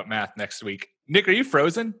movies about math next week. Nick, are you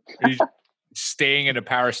frozen? Or are you staying in a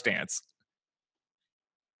power stance?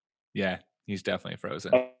 Yeah, he's definitely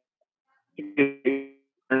frozen.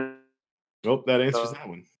 Nope, that answers that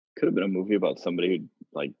one. Could have been a movie about somebody who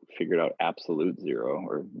like figured out absolute zero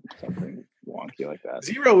or something wonky like that.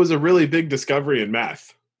 0 was a really big discovery in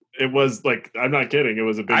math. It was like, I'm not kidding. It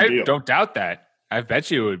was a big I deal. don't doubt that. I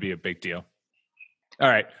bet you it would be a big deal. All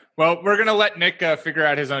right. Well, we're going to let Nick figure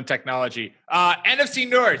out his own technology. NFC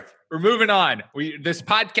North, we're moving on. This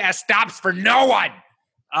podcast stops for no one.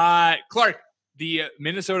 Clark, the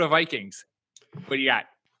Minnesota Vikings. What do you got?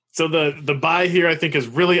 So the buy here, I think, is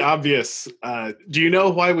really obvious. Do you know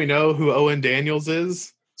why we know who Owen Daniels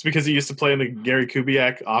is? It's because he used to play in the Gary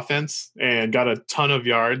Kubiak offense and got a ton of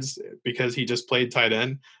yards because he just played tight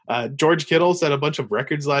end. George Kittle set a bunch of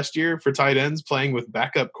records last year for tight ends playing with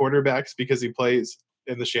backup quarterbacks because he plays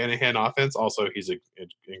in the Shanahan offense. Also, he's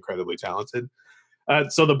incredibly talented.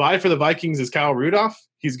 So the buy for the Vikings is Kyle Rudolph.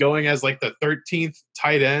 He's going as like the 13th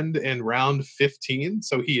tight end in round 15.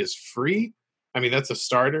 So he is free. I mean, that's a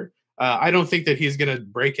starter. I don't think that he's going to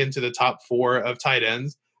break into the top 4 of tight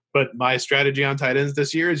ends. But my strategy on tight ends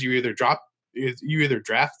this year is you either draft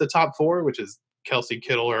the top 4, which is Kelsey,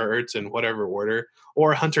 Kittle, or Ertz in whatever order,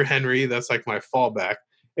 or Hunter Henry. That's like my fallback.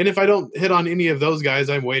 And if I don't hit on any of those guys,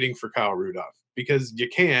 I'm waiting for Kyle Rudolph because you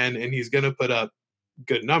can, and he's going to put up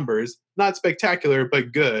good numbers. Not spectacular,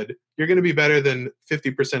 but good. You're going to be better than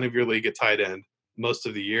 50% of your league at tight end most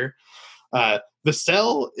of the year. The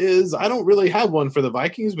sell is I don't really have one for the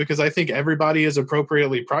Vikings because I think everybody is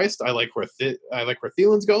appropriately priced. I like where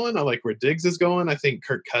Thielen's going. I like where Diggs is going. I think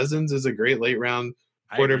Kirk Cousins is a great late round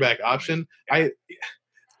quarterback option.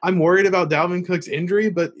 I'm worried about Dalvin Cook's injury,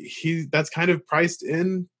 but that's kind of priced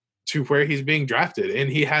in to where he's being drafted, and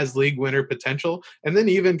he has league winner potential. And then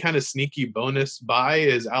even kind of sneaky bonus buy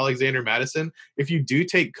is Alexander Mattison. If you do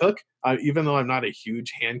take Cook, even though I'm not a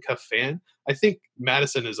huge handcuff fan, I think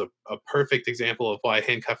Madison is a perfect example of why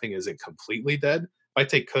handcuffing isn't completely dead. If I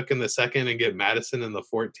take Cook in the 2nd and get Madison in the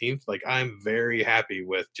 14th, like I'm very happy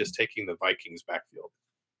with just taking the Vikings backfield.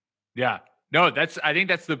 Yeah. No, I think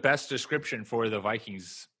that's the best description for the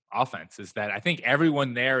Vikings offense is that I think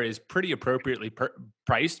everyone there is pretty appropriately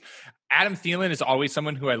priced. Adam Thielen is always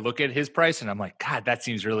someone who I look at his price and I'm like, God, that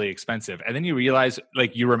seems really expensive. And then you realize,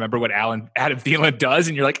 like, you remember what Adam Thielen does,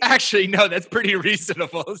 and you're like, actually, no, that's pretty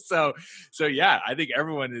reasonable. So yeah, I think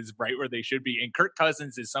everyone is right where they should be. And Kirk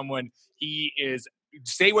Cousins is someone, he is,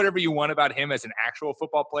 say whatever you want about him as an actual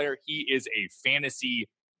football player, he is a fantasy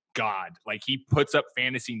god. Like, he puts up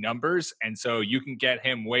fantasy numbers, and so you can get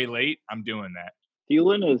him way late. I'm doing that.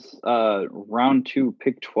 Thielen is round 2,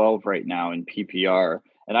 pick 12 right now in PPR.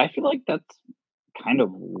 And I feel like that's kind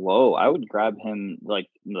of low. I would grab him like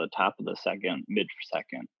in the top of the 2nd,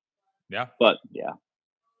 mid-2nd. Yeah. But yeah.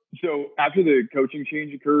 So after the coaching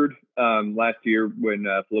change occurred last year when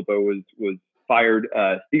Filippo was fired,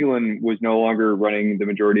 Thielen was no longer running the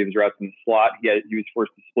majority of his routes in the slot. He was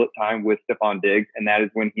forced to split time with Stephon Diggs, and that is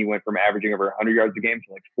when he went from averaging over 100 yards a game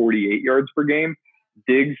to like 48 yards per game.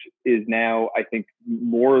 Diggs is now, I think,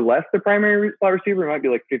 more or less the primary slot receiver. It might be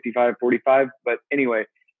like 55-45. But anyway,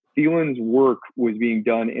 Thielen's work was being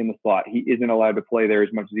done in the slot. He isn't allowed to play there as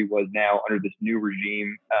much as he was now under this new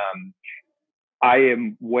regime. I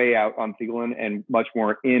am way out on Thielen and much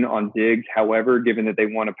more in on Diggs. However, given that they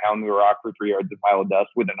want to pound the rock for 3 yards of pile of dust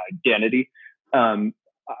with an identity,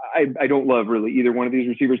 I don't love really either one of these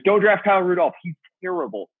receivers. Don't draft Kyle Rudolph. He's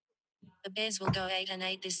terrible. The Bears will go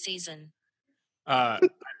 8-8 this season. I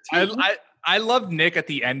love Nick at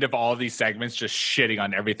the end of all of these segments just shitting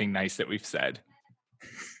on everything nice that we've said.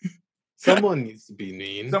 Someone needs to be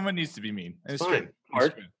mean. Someone needs to be mean. It's fine.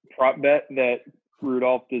 Mark, prop bet that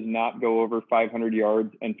Rudolph does not go over 500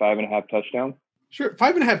 yards and 5.5 touchdowns. Sure,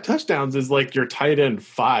 5.5 touchdowns is like your tight end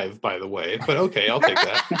 5, by the way. But okay, I'll take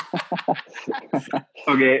that.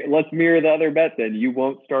 Okay, let's mirror the other bet then. You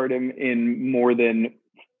won't start him in more than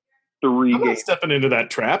 3 I'm not games. stepping into that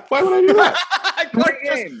trap. Why would I do that? Clark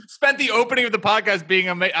just spent the opening of the podcast being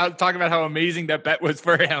talking about how amazing that bet was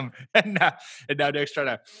for him, and now Nick's trying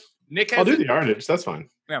to. Nick, I'll do the yardage. That's fine.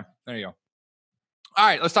 Yeah, there you go. All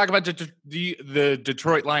right, let's talk about the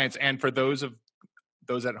Detroit Lions, and for those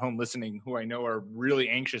at home listening who I know are really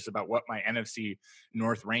anxious about what my NFC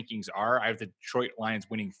North rankings are, I have the Detroit Lions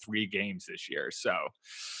winning 3 games this year. So,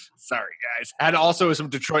 sorry guys. I had also some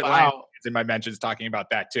Detroit Lions in my mentions talking about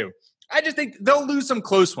that too. I just think they'll lose some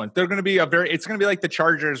close ones. They're going to be it's going to be like the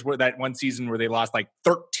Chargers where that one season where they lost like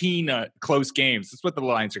 13 close games. That's what the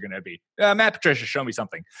Lions are going to be. Matt Patricia, show me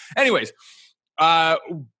something. Anyways,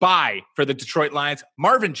 bye for the Detroit Lions.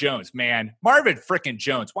 Marvin Jones, man. Marvin frickin'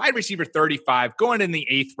 Jones, wide receiver 35, going in the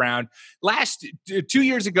 8th round. 2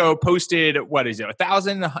 years ago, posted,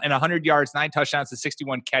 1,100 yards, 9 touchdowns, and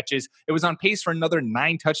 61 catches. It was on pace for another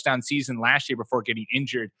 9 touchdown season last year before getting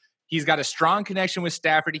injured. He's got a strong connection with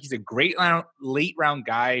Stafford. He's a great late round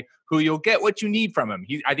guy who you'll get what you need from him.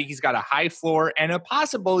 I think he's got a high floor and a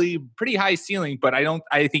possibly pretty high ceiling, but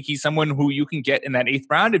I think he's someone who you can get in that 8th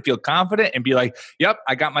round and feel confident and be like, yep,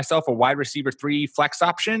 I got myself a wide receiver 3 flex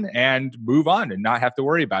option and move on and not have to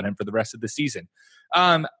worry about him for the rest of the season.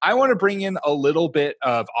 I want to bring in a little bit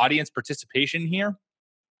of audience participation here.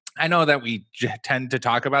 I know that we tend to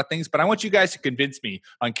talk about things, but I want you guys to convince me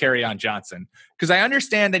on Kerryon Johnson, because I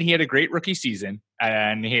understand that he had a great rookie season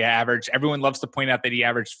and everyone loves to point out that he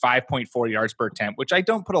averaged 5.4 yards per attempt, which I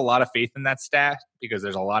don't put a lot of faith in that stat because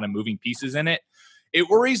there's a lot of moving pieces in it. It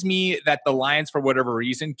worries me that the Lions, for whatever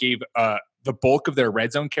reason, gave the bulk of their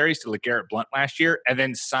red zone carries to LeGarrette Blount last year and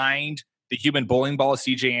then signed the human bowling ball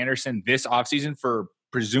CJ Anderson this offseason for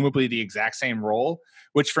presumably the exact same role,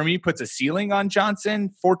 which for me puts a ceiling on Johnson.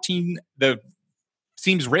 14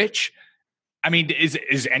 seems rich. I mean,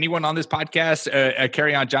 is anyone on this podcast a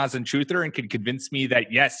Kerryon Johnson truther and can convince me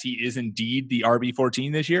that yes, he is indeed the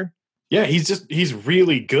RB14 this year? Yeah, he's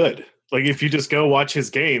really good. Like if you just go watch his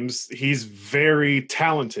games, he's very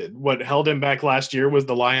talented. What held him back last year was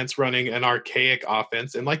the Lions running an archaic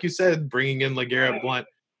offense, and like you said, bringing in LeGarrette Blount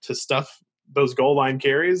to stuff those goal line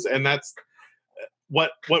carries, and that's.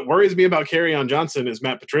 What worries me about Kerryon Johnson is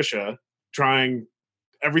Matt Patricia trying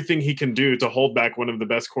everything he can do to hold back one of the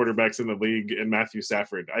best quarterbacks in the league in Matthew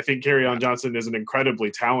Stafford. I think Kerryon Johnson is an incredibly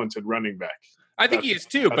talented running back. I think he is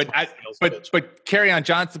too, but Kerryon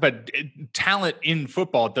Johnson, but talent in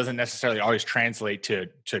football doesn't necessarily always translate to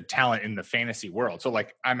talent in the fantasy world. So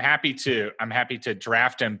like, I'm happy to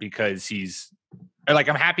draft him because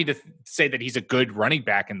I'm happy to say that he's a good running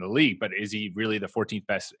back in the league, but is he really the 14th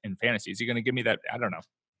best in fantasy? Is he going to give me that? I don't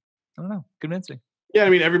know. Convincing. Yeah, I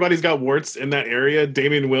mean, everybody's got warts in that area.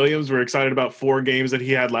 Damian Williams, we're excited about 4 games that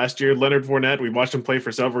he had last year. Leonard Fournette, we watched him play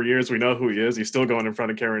for several years. We know who he is. He's still going in front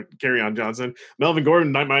of Kerryon Johnson. Melvin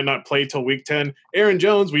Gordon might not play till week 10. Aaron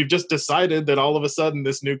Jones, we've just decided that all of a sudden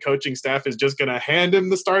this new coaching staff is just going to hand him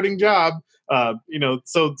the starting job.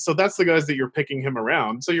 So that's the guys that you're picking him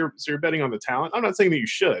around. So you're betting on the talent. I'm not saying that you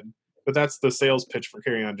should, but that's the sales pitch for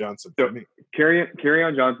Kerryon Johnson. So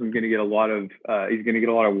Kerryon Johnson's going to get a lot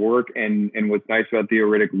of work, and what's nice about Theo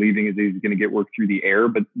Riddick leaving is he's going to get work through the air,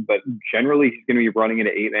 but generally he's going to be running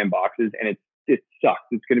into 8-man boxes, and it sucks.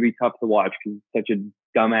 It's going to be tough to watch because it's such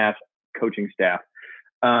a dumbass coaching staff.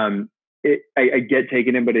 I get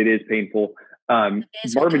taking him, but it is painful.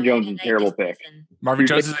 Marvin Jones is a terrible pick. Marvin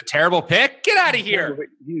Jones is a terrible pick? Get out of here.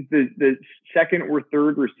 He's the second or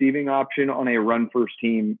third receiving option on a run-first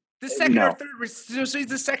team. The second or third, so he's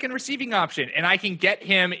the second receiving option, and I can get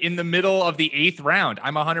him in the middle of the 8th round.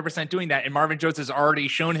 I'm 100% doing that, and Marvin Jones has already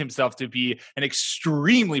shown himself to be an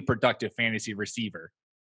extremely productive fantasy receiver.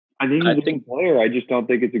 I think he's a good player. I just don't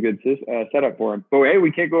think it's a good setup for him. But hey,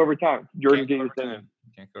 we can't go over time. Jordan,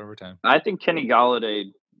 can't go over time. I think Kenny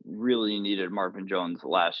Golladay really needed Marvin Jones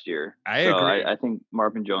last year. I agree. I think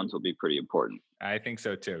Marvin Jones will be pretty important. I think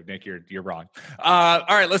so too, Nick. You're wrong. All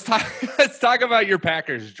right, let's talk about your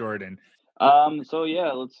Packers, Jordan. So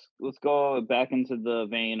yeah, let's go back into the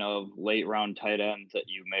vein of late round tight ends that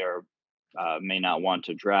you may or may not want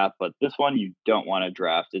to draft, but this one you don't want to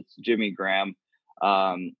draft. It's Jimmy Graham.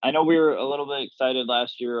 I know we were a little bit excited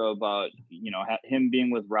last year about, him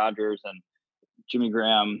being with Rodgers and Jimmy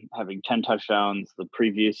Graham having 10 touchdowns the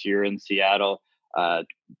previous year in Seattle.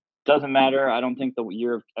 Doesn't matter. I don't think the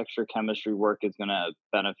year of extra chemistry work is going to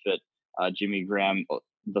benefit Jimmy Graham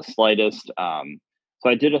the slightest. So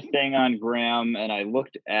I did a thing on Graham, and I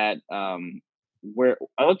looked at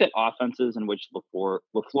offenses in which LaFleur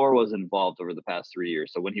was involved over the past 3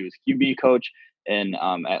 years. So when he was QB coach in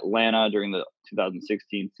Atlanta during the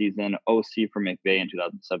 2016 season, OC for McVay in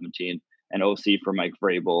 2017, and OC for Mike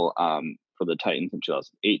Vrabel for the Titans in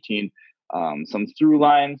 2018. Some through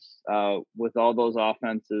lines with all those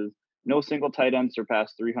offenses. No single tight end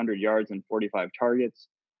surpassed 300 yards and 45 targets.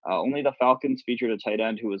 Only the Falcons featured a tight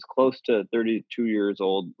end who was close to 32 years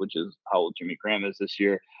old, which is how old Jimmy Graham is this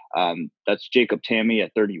year. That's Jacob Tamme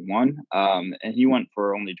at 31. And he went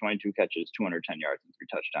for only 22 catches, 210 yards, and 3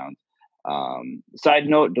 touchdowns. Side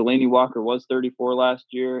note, Delanie Walker was 34 last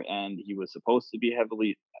year, and he was supposed to be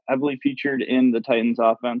heavily featured in the Titans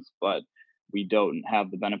offense, but we don't have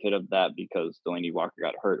the benefit of that because Delanie Walker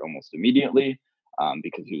got hurt almost immediately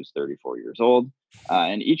because he was 34 years old.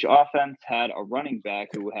 And each offense had a running back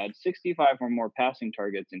who had 65 or more passing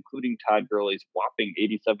targets, including Todd Gurley's whopping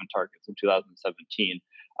 87 targets in 2017.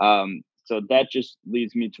 So that just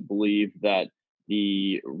leads me to believe that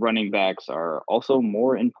the running backs are also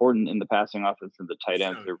more important in the passing offense than the tight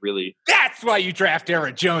ends. They're really... That's why you draft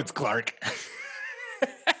Aaron Jones, Clark.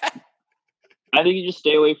 I think you just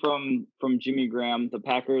stay away from Jimmy Graham. The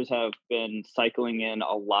Packers have been cycling in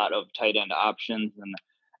a lot of tight end options. And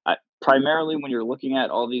primarily when you're looking at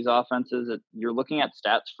all these offenses, you're looking at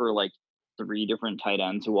stats for like 3 different tight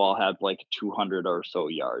ends who all have like 200 or so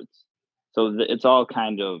yards. So it's all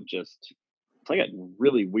kind of just, it's like a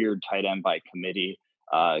really weird tight end by committee.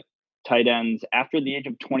 Tight ends after the age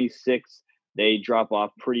of 26, they drop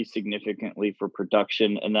off pretty significantly for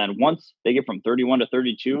production. And then once they get from 31 to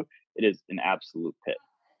 32, it is an absolute pit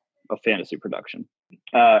of fantasy production.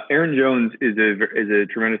 Aaron Jones is a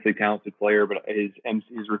tremendously talented player, but his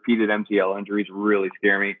repeated MCL injuries really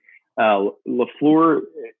scare me. LaFleur,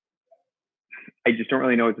 I just don't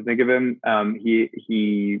really know what to think of him.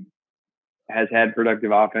 He has had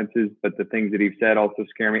productive offenses, but the things that he's said also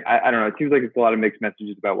scare me. I don't know. It seems like it's a lot of mixed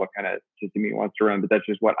messages about what kind of system he wants to run, but that's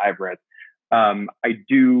just what I've read. I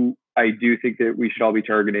do think that we should all be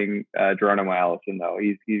targeting Geronimo Allison, though.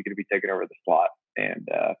 He's going to be taking over the slot,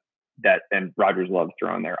 and Rodgers loves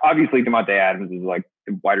throwing there. Obviously, Devontae Adams is like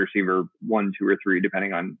the wide receiver 1, 2, or 3,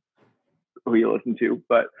 depending on who you listen to.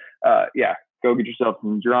 But yeah, go get yourself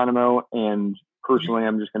some Geronimo. And personally,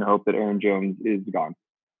 I'm just going to hope that Aaron Jones is gone.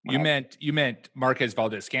 You meant Marquez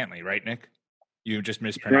Valdes-Scantling, right, Nick? You just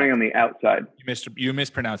mispronounced. Running on the outside. You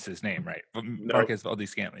mispronounced his name, right? No. Marquez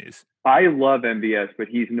Valdes-Scantling is. I love MVS, but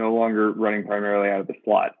he's no longer running primarily out of the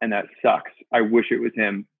slot, and that sucks. I wish it was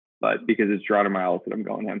him, but because it's Geronimo Allison, I'm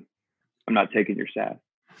going him. I'm not taking your stat.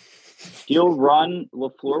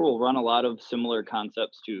 LaFleur will run a lot of similar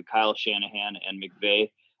concepts to Kyle Shanahan and McVay.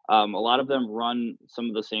 A lot of them run some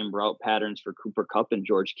of the same route patterns for Cooper Kupp and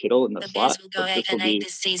George Kittle in the slot. Bears will go 8-8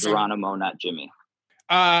 this season. Geronimo, not Jimmy.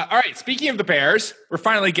 All right. Speaking of the Bears, we're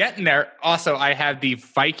finally getting there. Also, I have the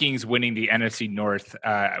Vikings winning the NFC North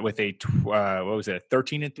with a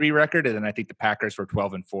 13-3 record, and then I think the Packers were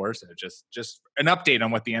 12-4. So just an update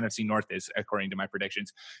on what the NFC North is according to my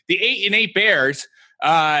predictions. The 8-8 Bears.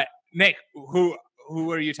 Nick, who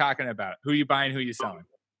are you talking about? Who are you buying? Who are you selling?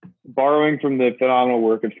 Borrowing from the phenomenal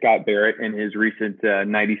work of Scott Barrett in his recent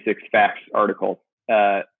 96 Facts article.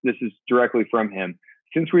 This is directly from him.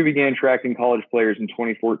 Since we began tracking college players in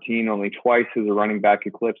 2014, only twice has a running back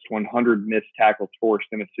eclipsed 100 missed tackles forced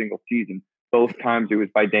in a single season. Both times it was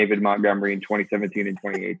by David Montgomery in 2017 and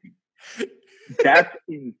 2018. That's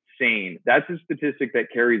insane. That's a statistic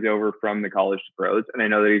that carries over from the college to pros. And I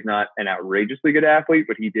know that he's not an outrageously good athlete,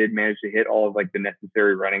 but he did manage to hit all of like the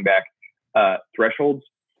necessary running back thresholds.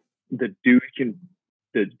 The dude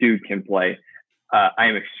can play. I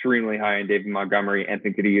am extremely high on David Montgomery and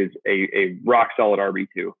think that he is a rock solid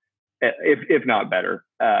RB2, if not better.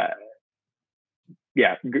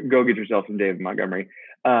 Yeah, go get yourself some David Montgomery.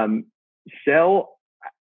 Sell,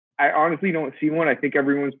 I honestly don't see one. I think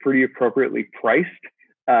everyone's pretty appropriately priced.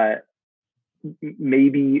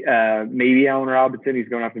 Maybe Allen Robinson. He's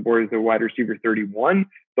going off the board as the wide receiver 31,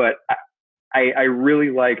 but I really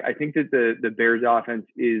like. I think that the Bears offense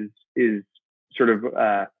is sort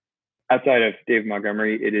of. Outside of David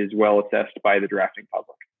Montgomery, it is well assessed by the drafting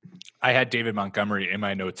public. I had David Montgomery in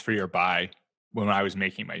my notes for your buy when I was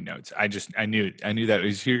making my notes. I knew that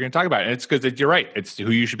was who you're going to talk about. And it's because you're right. It's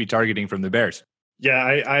who you should be targeting from the Bears. Yeah,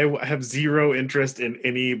 I have zero interest in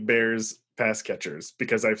any Bears pass catchers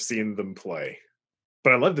because I've seen them play.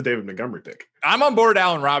 But I love the David Montgomery pick. I'm on board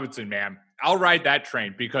Allen Robinson, man. I'll ride that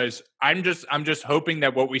train because I'm just hoping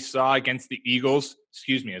that what we saw against the Eagles,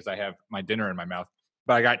 excuse me as I have my dinner in my mouth,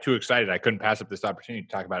 but I got too excited. I couldn't pass up this opportunity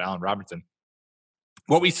to talk about Allen Robinson.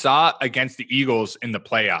 What we saw against the Eagles in the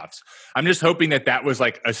playoffs, I'm just hoping that was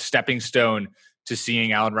like a stepping stone to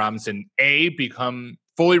seeing Allen Robinson, A, become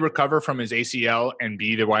fully recover from his ACL, and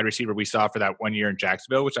B, the wide receiver we saw for that 1 year in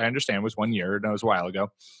Jacksonville, which I understand was 1 year, and that was a while ago.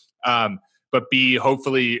 But B,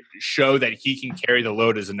 hopefully show that he can carry the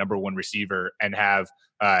load as a number one receiver and have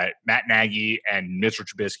Matt Nagy and Mitchell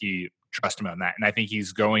Trubisky trust him on that. And I think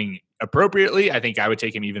he's going appropriately. I think I would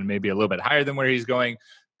take him even maybe a little bit higher than where he's going,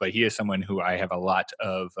 but he is someone who I have a lot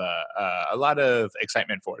of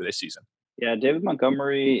excitement for this season. Yeah, David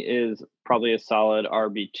Montgomery is probably a solid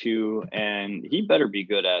RB2, and he better be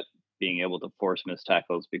good at being able to force missed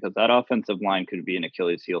tackles because that offensive line could be an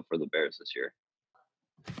Achilles heel for the Bears this year.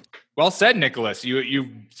 Well said, Nicholas. You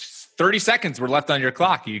 30 seconds were left on your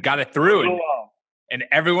clock. You got it through, and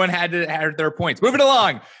everyone had their points. Moving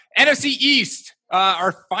along, NFC East,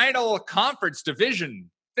 our final conference division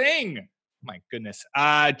thing. My goodness,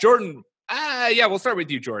 Jordan. We'll start with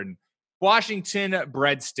you, Jordan. Washington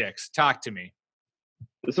Breadsticks. Talk to me.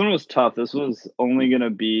 This one was tough. This was only going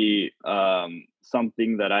to be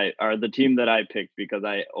something that the team that I picked because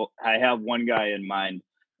I have one guy in mind,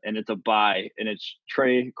 and it's a buy, and it's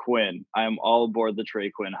Trey Quinn. I am all aboard the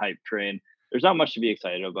Trey Quinn hype train. There's not much to be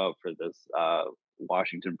excited about for this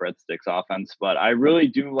Washington Breadsticks offense, but I really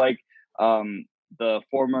do like the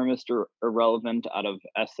former Mr. Irrelevant out of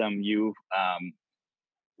SMU.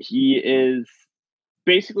 He is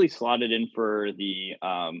basically slotted in for the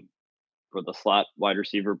slot wide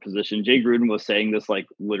receiver position. Jay Gruden was saying this like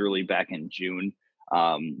literally back in June.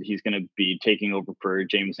 He's going to be taking over for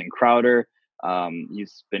Jamison Crowder.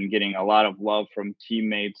 He's been getting a lot of love from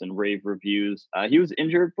teammates and rave reviews. He was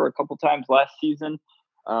injured for a couple times last season,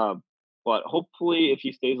 but hopefully if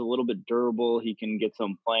he stays a little bit durable, he can get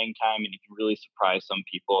some playing time and he can really surprise some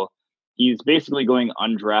people. He's basically going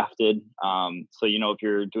undrafted. So, if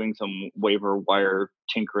you're doing some waiver wire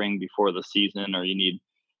tinkering before the season, or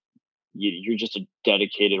you're just a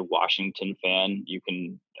dedicated Washington fan, you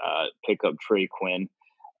can pick up Trey Quinn.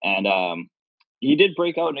 And he did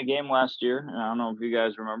break out in a game last year. I don't know if you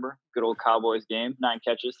guys remember. Good old Cowboys game. 9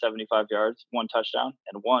 catches, 75 yards, 1 touchdown,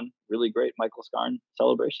 and 1 really great Michael Scarn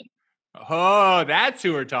celebration. Oh, that's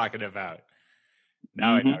who we're talking about.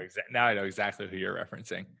 Now I know exactly who you're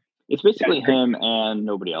referencing. It's basically him and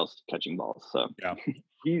nobody else catching balls. So yeah,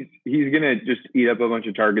 he's gonna just eat up a bunch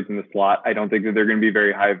of targets in the slot. I don't think that they're going to be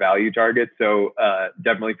very high value targets. So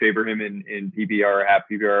definitely favor him in PPR or half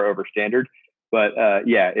PPR over standard. But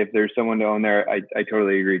if there's someone to own there, I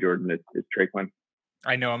totally agree, Jordan. It's Trey Quinn.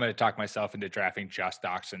 I know I'm going to talk myself into drafting Josh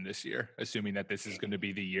Doctson this year, assuming that this is going to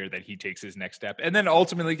be the year that he takes his next step, and then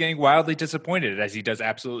ultimately getting wildly disappointed as he does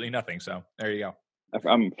absolutely nothing. So there you go.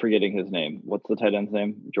 I'm forgetting his name. What's the tight end's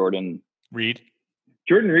name? Jordan Reed.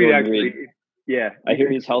 Jordan Reed, actually. Reed. Yeah. I hear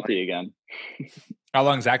he's healthy again. How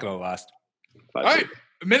long is that going to last? 5 All right.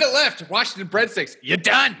 A minute left. Washington Breadsticks. You're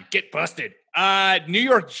done. Get busted. New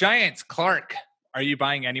York Giants. Clark. Are you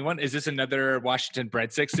buying anyone? Is this another Washington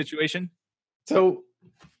Breadsticks situation? So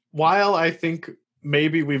while I think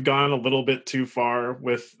maybe we've gone a little bit too far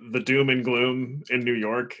with the doom and gloom in New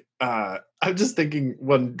York, I'm just thinking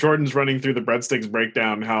when Jordan's running through the Breadsticks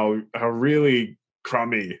breakdown, how really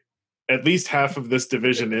crummy at least half of this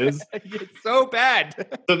division is. It's so bad.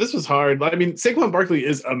 So this was hard. I mean, Saquon Barkley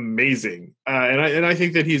is amazing. And I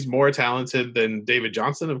think that he's more talented than David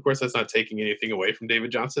Johnson. Of course, that's not taking anything away from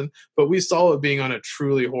David Johnson, but we saw what being on a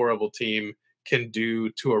truly horrible team can do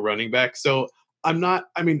to a running back. So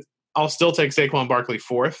I'll still take Saquon Barkley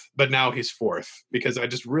 4th, but now he's 4th because I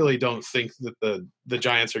just really don't think that the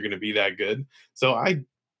Giants are going to be that good. So I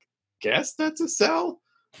guess that's a sell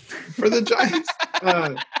for the Giants.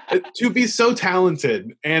 To be so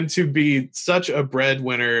talented and to be such a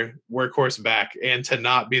breadwinner workhorse back and to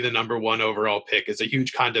not be the number 1 overall pick is a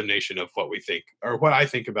huge condemnation of what we think or what I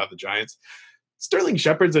think about the Giants. Sterling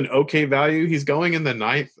Shepard's an okay value. He's going in the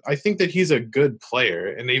 9th. I think that he's a good player.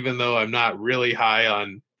 And even though I'm not really high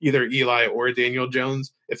on either Eli or Daniel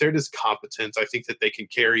Jones, if they're just competent, I think that they can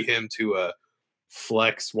carry him to a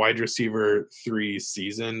flex wide receiver 3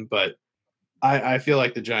 season. But I feel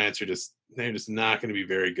like the Giants they're just not going to be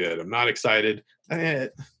very good. I'm not excited.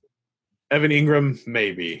 Evan Ingram,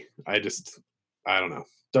 maybe. I don't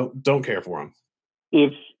know. Don't care for him.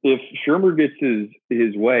 If if Shermer gets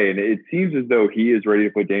his way, and it seems as though he is ready to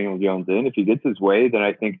put Daniel Jones in, if he gets his way, then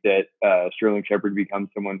I think that Sterling Shepard becomes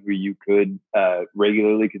someone who you could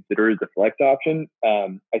regularly consider as a flex option.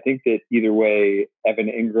 I think that either way, Evan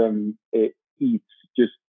Ingram eats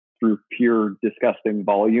just through pure disgusting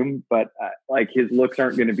volume, but like his looks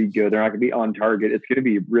aren't going to be good. They're not going to be on target. It's going to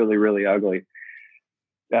be really, really ugly.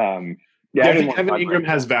 I think Evan Ingram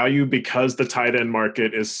has value because the tight end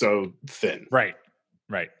market is so thin. Right.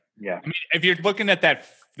 Yeah. I mean, if you're looking at that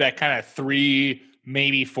kind of 3,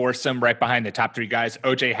 maybe foursome right behind the top 3 guys,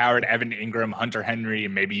 OJ Howard, Evan Ingram, Hunter Henry,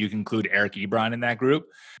 and maybe you can include Eric Ebron in that group.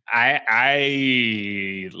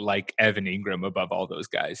 I like Evan Ingram above all those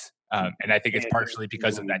guys. And I think it's partially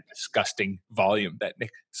because of that disgusting volume that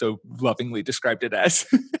Nick so lovingly described it as.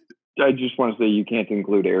 I just want to say you can't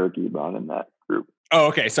include Eric Ebron in that group. Oh,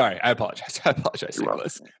 okay. Sorry. I apologize,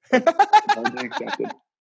 Nicholas. I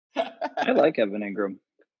like Evan Ingram.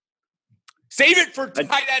 Save it for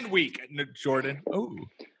tight end week, Jordan. Oh,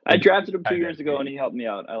 I drafted him 2 years ago, and he helped me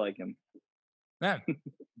out. I like him. Yeah.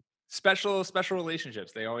 Special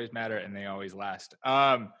relationships. They always matter, and they always last.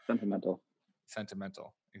 Sentimental.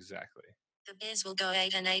 Exactly. The Bears will go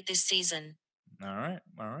 8-8 this season. All right.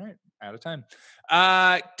 Out of time.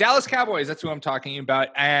 Dallas Cowboys. That's who I'm talking about.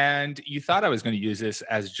 And you thought I was going to use this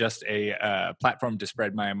as just a platform to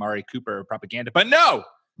spread my Amari Cooper propaganda, but no.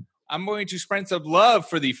 I'm going to spread some love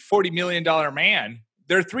for the $40 million man.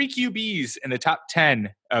 There are 3 QBs in the top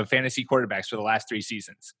 10 of fantasy quarterbacks for the last 3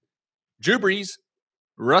 seasons. Drew Brees,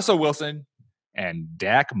 Russell Wilson, and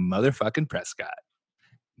Dak motherfucking Prescott.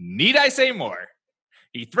 Need I say more?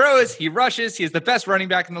 He throws, he rushes, he is the best running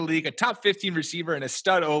back in the league, a top 15 receiver, and a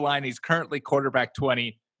stud O-line. He's currently quarterback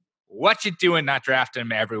 20. What you doing not drafting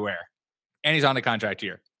him everywhere? And he's on the contract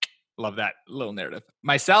year. Love that little narrative.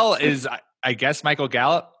 My sell is, I guess, Michael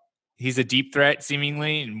Gallup. He's a deep threat,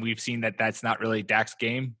 seemingly, and we've seen that that's not really Dak's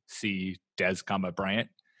game. See Dez, Bryant.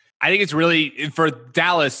 I think it's really, for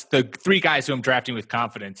Dallas, the 3 guys who I'm drafting with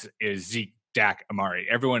confidence is Zeke, Dak, Amari.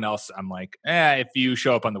 Everyone else, I'm like, if you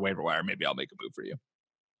show up on the waiver wire, maybe I'll make a move for you.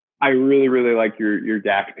 I really, really like your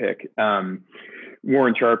Dak pick.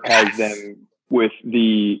 Warren Sharp has them with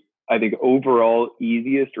the, I think, overall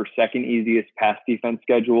easiest or second easiest pass defense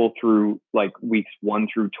schedule through like weeks 1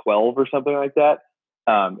 through 12 or something like that.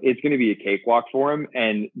 It's going to be a cakewalk for him.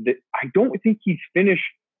 And I don't think he's finished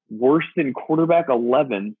worse than quarterback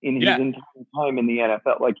 11 in his entire time in the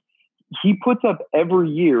NFL. Like, he puts up every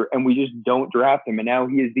year and we just don't draft him. And now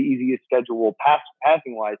he is the easiest schedule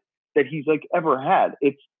passing wise that he's like ever had.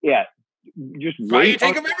 Just why you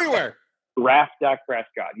take him everywhere. Draft Dak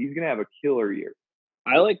Prescott. He's going to have a killer year.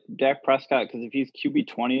 I like Dak Prescott because if he's QB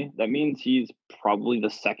 20, that means he's probably the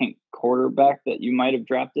second quarterback that you might have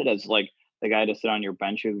drafted as like the guy to sit on your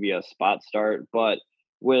bench who would be a spot start. But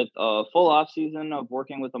with a full offseason of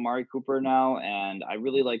working with Amari Cooper now, and I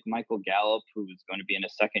really like Michael Gallup, who's going to be in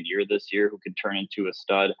his second year this year, who could turn into a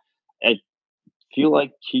stud. I feel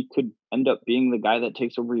like he could end up being the guy that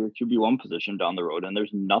takes over your QB1 position down the road. And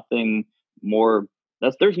there's nothing more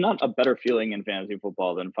there's not a better feeling in fantasy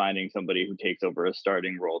football than finding somebody who takes over a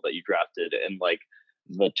starting role that you drafted in like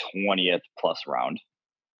the 20th plus round.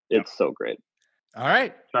 It's so great. All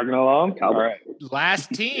right. Chugging along. Cowboys. All right.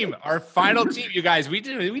 Last team, our final team, you guys. We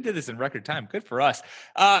did this in record time. Good for us.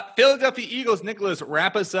 Philadelphia Eagles. Nicholas,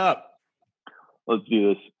 wrap us up. Let's do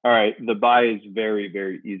this. All right. The bye is very,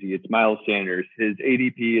 very easy. It's Miles Sanders. His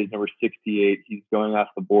ADP is number 68. He's going off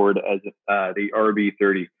the board as the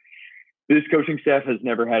RB30. This coaching staff has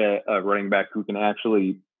never had a running back who can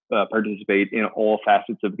actually participate in all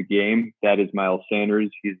facets of the game. That is Miles Sanders.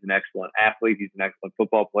 He's an excellent athlete. He's an excellent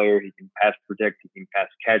football player. He can pass protect. He can pass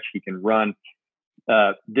catch. He can run.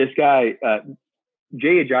 This guy,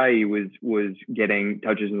 Jay Ajayi, was getting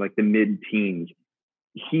touches in like the mid-teens.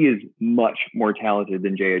 He is much more talented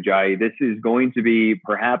than Jay Ajayi. This is going to be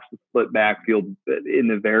perhaps a split backfield in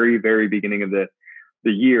the very, very beginning of the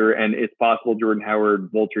year, and it's possible Jordan Howard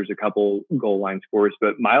vultures a couple goal line scores,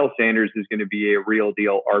 but Miles Sanders is going to be a real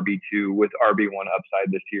deal RB2 with RB1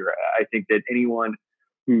 upside this year. I think that anyone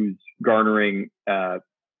who's garnering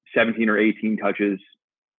 17 or 18 touches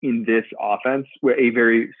in this offense, with a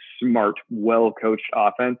very smart, well-coached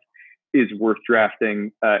offense, is worth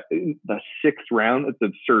drafting in the 6th round. It's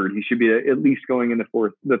absurd. He should be at least going in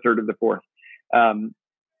the third of the 4th.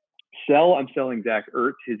 I'm selling Zach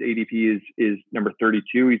Ertz. His ADP is number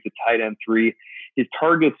 32. He's a tight end 3. His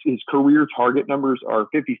career target numbers are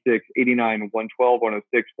 56, 89, 112,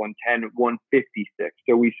 106, 110, 156.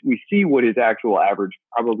 So we see what his actual average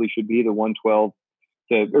probably should be, the 112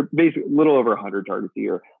 or basically a little over 100 targets a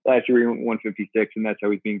year. Last year he went 156, and that's how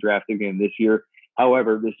he's being drafted again this year.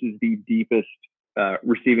 However, this is the deepest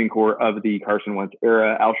receiving core of the Carson Wentz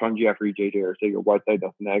era. Alshon Jeffrey, J.J. Arcega-Whiteside,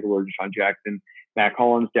 Dustin Aguilar, Deshaun Jackson, Matt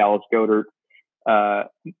Collins, Dallas Goedert,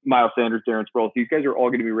 Miles Sanders, Darren Sproles. These guys are all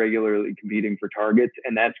going to be regularly competing for targets,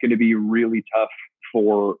 and that's going to be really tough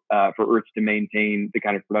for Ertz to maintain the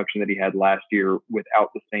kind of production that he had last year without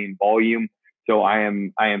the same volume. So I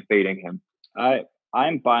am fading him.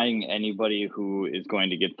 I'm buying anybody who is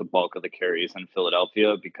going to get the bulk of the carries in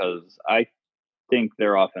Philadelphia because I think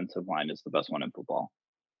their offensive line is the best one in football.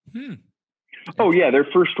 Oh yeah, their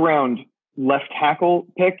first round left tackle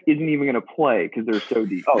pick isn't even going to play because they're so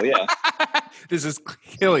deep. Oh yeah, this is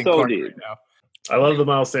killing so Clark deep right now. I love the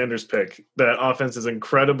Miles Sanders pick. That offense is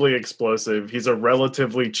incredibly explosive. He's a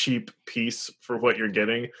relatively cheap piece for what you're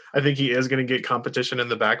getting. I think he is going to get competition in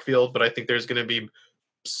the backfield, but I think there's going to be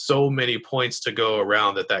so many points to go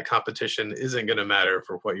around that competition isn't going to matter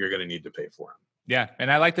for what you're going to need to pay for him. Yeah,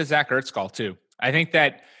 and I like the Zach Ertz call too. I think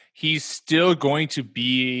that he's still going to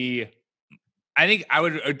be. I think I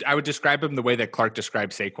would describe him the way that Clark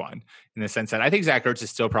described Saquon, in the sense that I think Zach Ertz is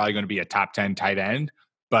still probably going to be a top 10 tight end,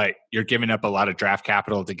 but you're giving up a lot of draft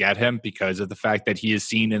capital to get him because of the fact that he is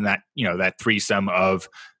seen in that, that threesome of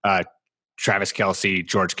Travis Kelce,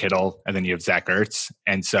 George Kittle, and then you have Zach Ertz.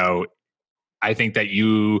 And so I think that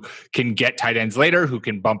you can get tight ends later who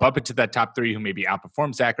can bump up into that top 3, who maybe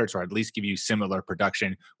outperform Zach Ertz or at least give you similar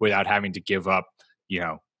production without having to give up,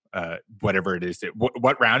 whatever it is.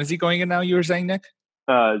 What round is he going in now, you were saying, Nick?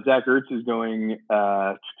 Zach Ertz is going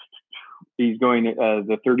he's going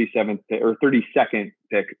the 37th or 32nd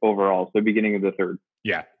pick overall, so beginning of the third.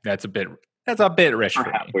 Yeah, that's a bit rich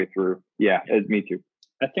for halfway through. Yeah, me too.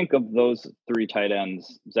 I think of those 3 tight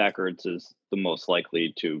ends, Zach Ertz is the most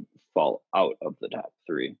likely to fall out of the top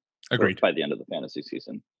 3. Agreed. By the end of the fantasy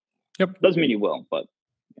season. Yep. Doesn't mean he will, but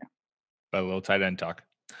yeah. But a little tight end talk.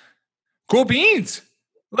 Cool beans.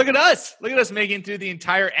 Look at us. Look at us making through the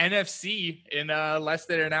entire NFC in less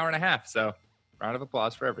than an hour and a half. So round of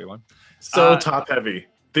applause for everyone. So top heavy.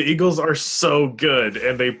 The Eagles are so good,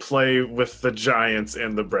 and they play with the Giants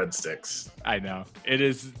and the Breadsticks. I know. It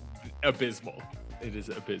is abysmal. It is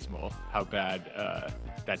abysmal how bad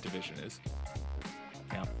that division is.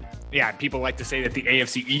 Yeah. Yeah, people like to say that the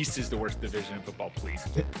AFC East is the worst division in football, please.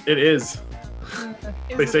 It is.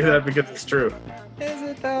 They say that because it's true. Is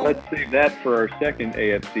it though? Let's save that for our second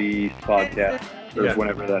AFC East podcast, or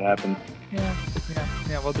whenever that happens. Yeah,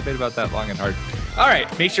 we'll debate about that long and hard. All right,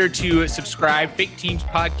 make sure to subscribe Fake Teams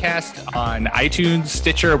Podcast on iTunes,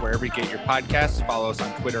 Stitcher, wherever you get your podcasts. Follow us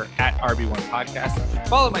on Twitter at RB1 Podcast.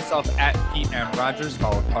 Follow myself at Pete M. Rogers.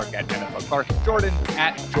 Follow Clark at NFL Clark. Jordan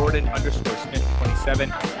at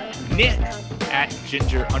Jordan_Smith27. Nick at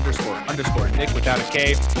Ginger__Nick without a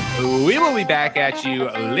K. We will be back at you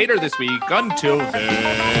later this week. Until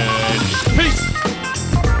then, peace.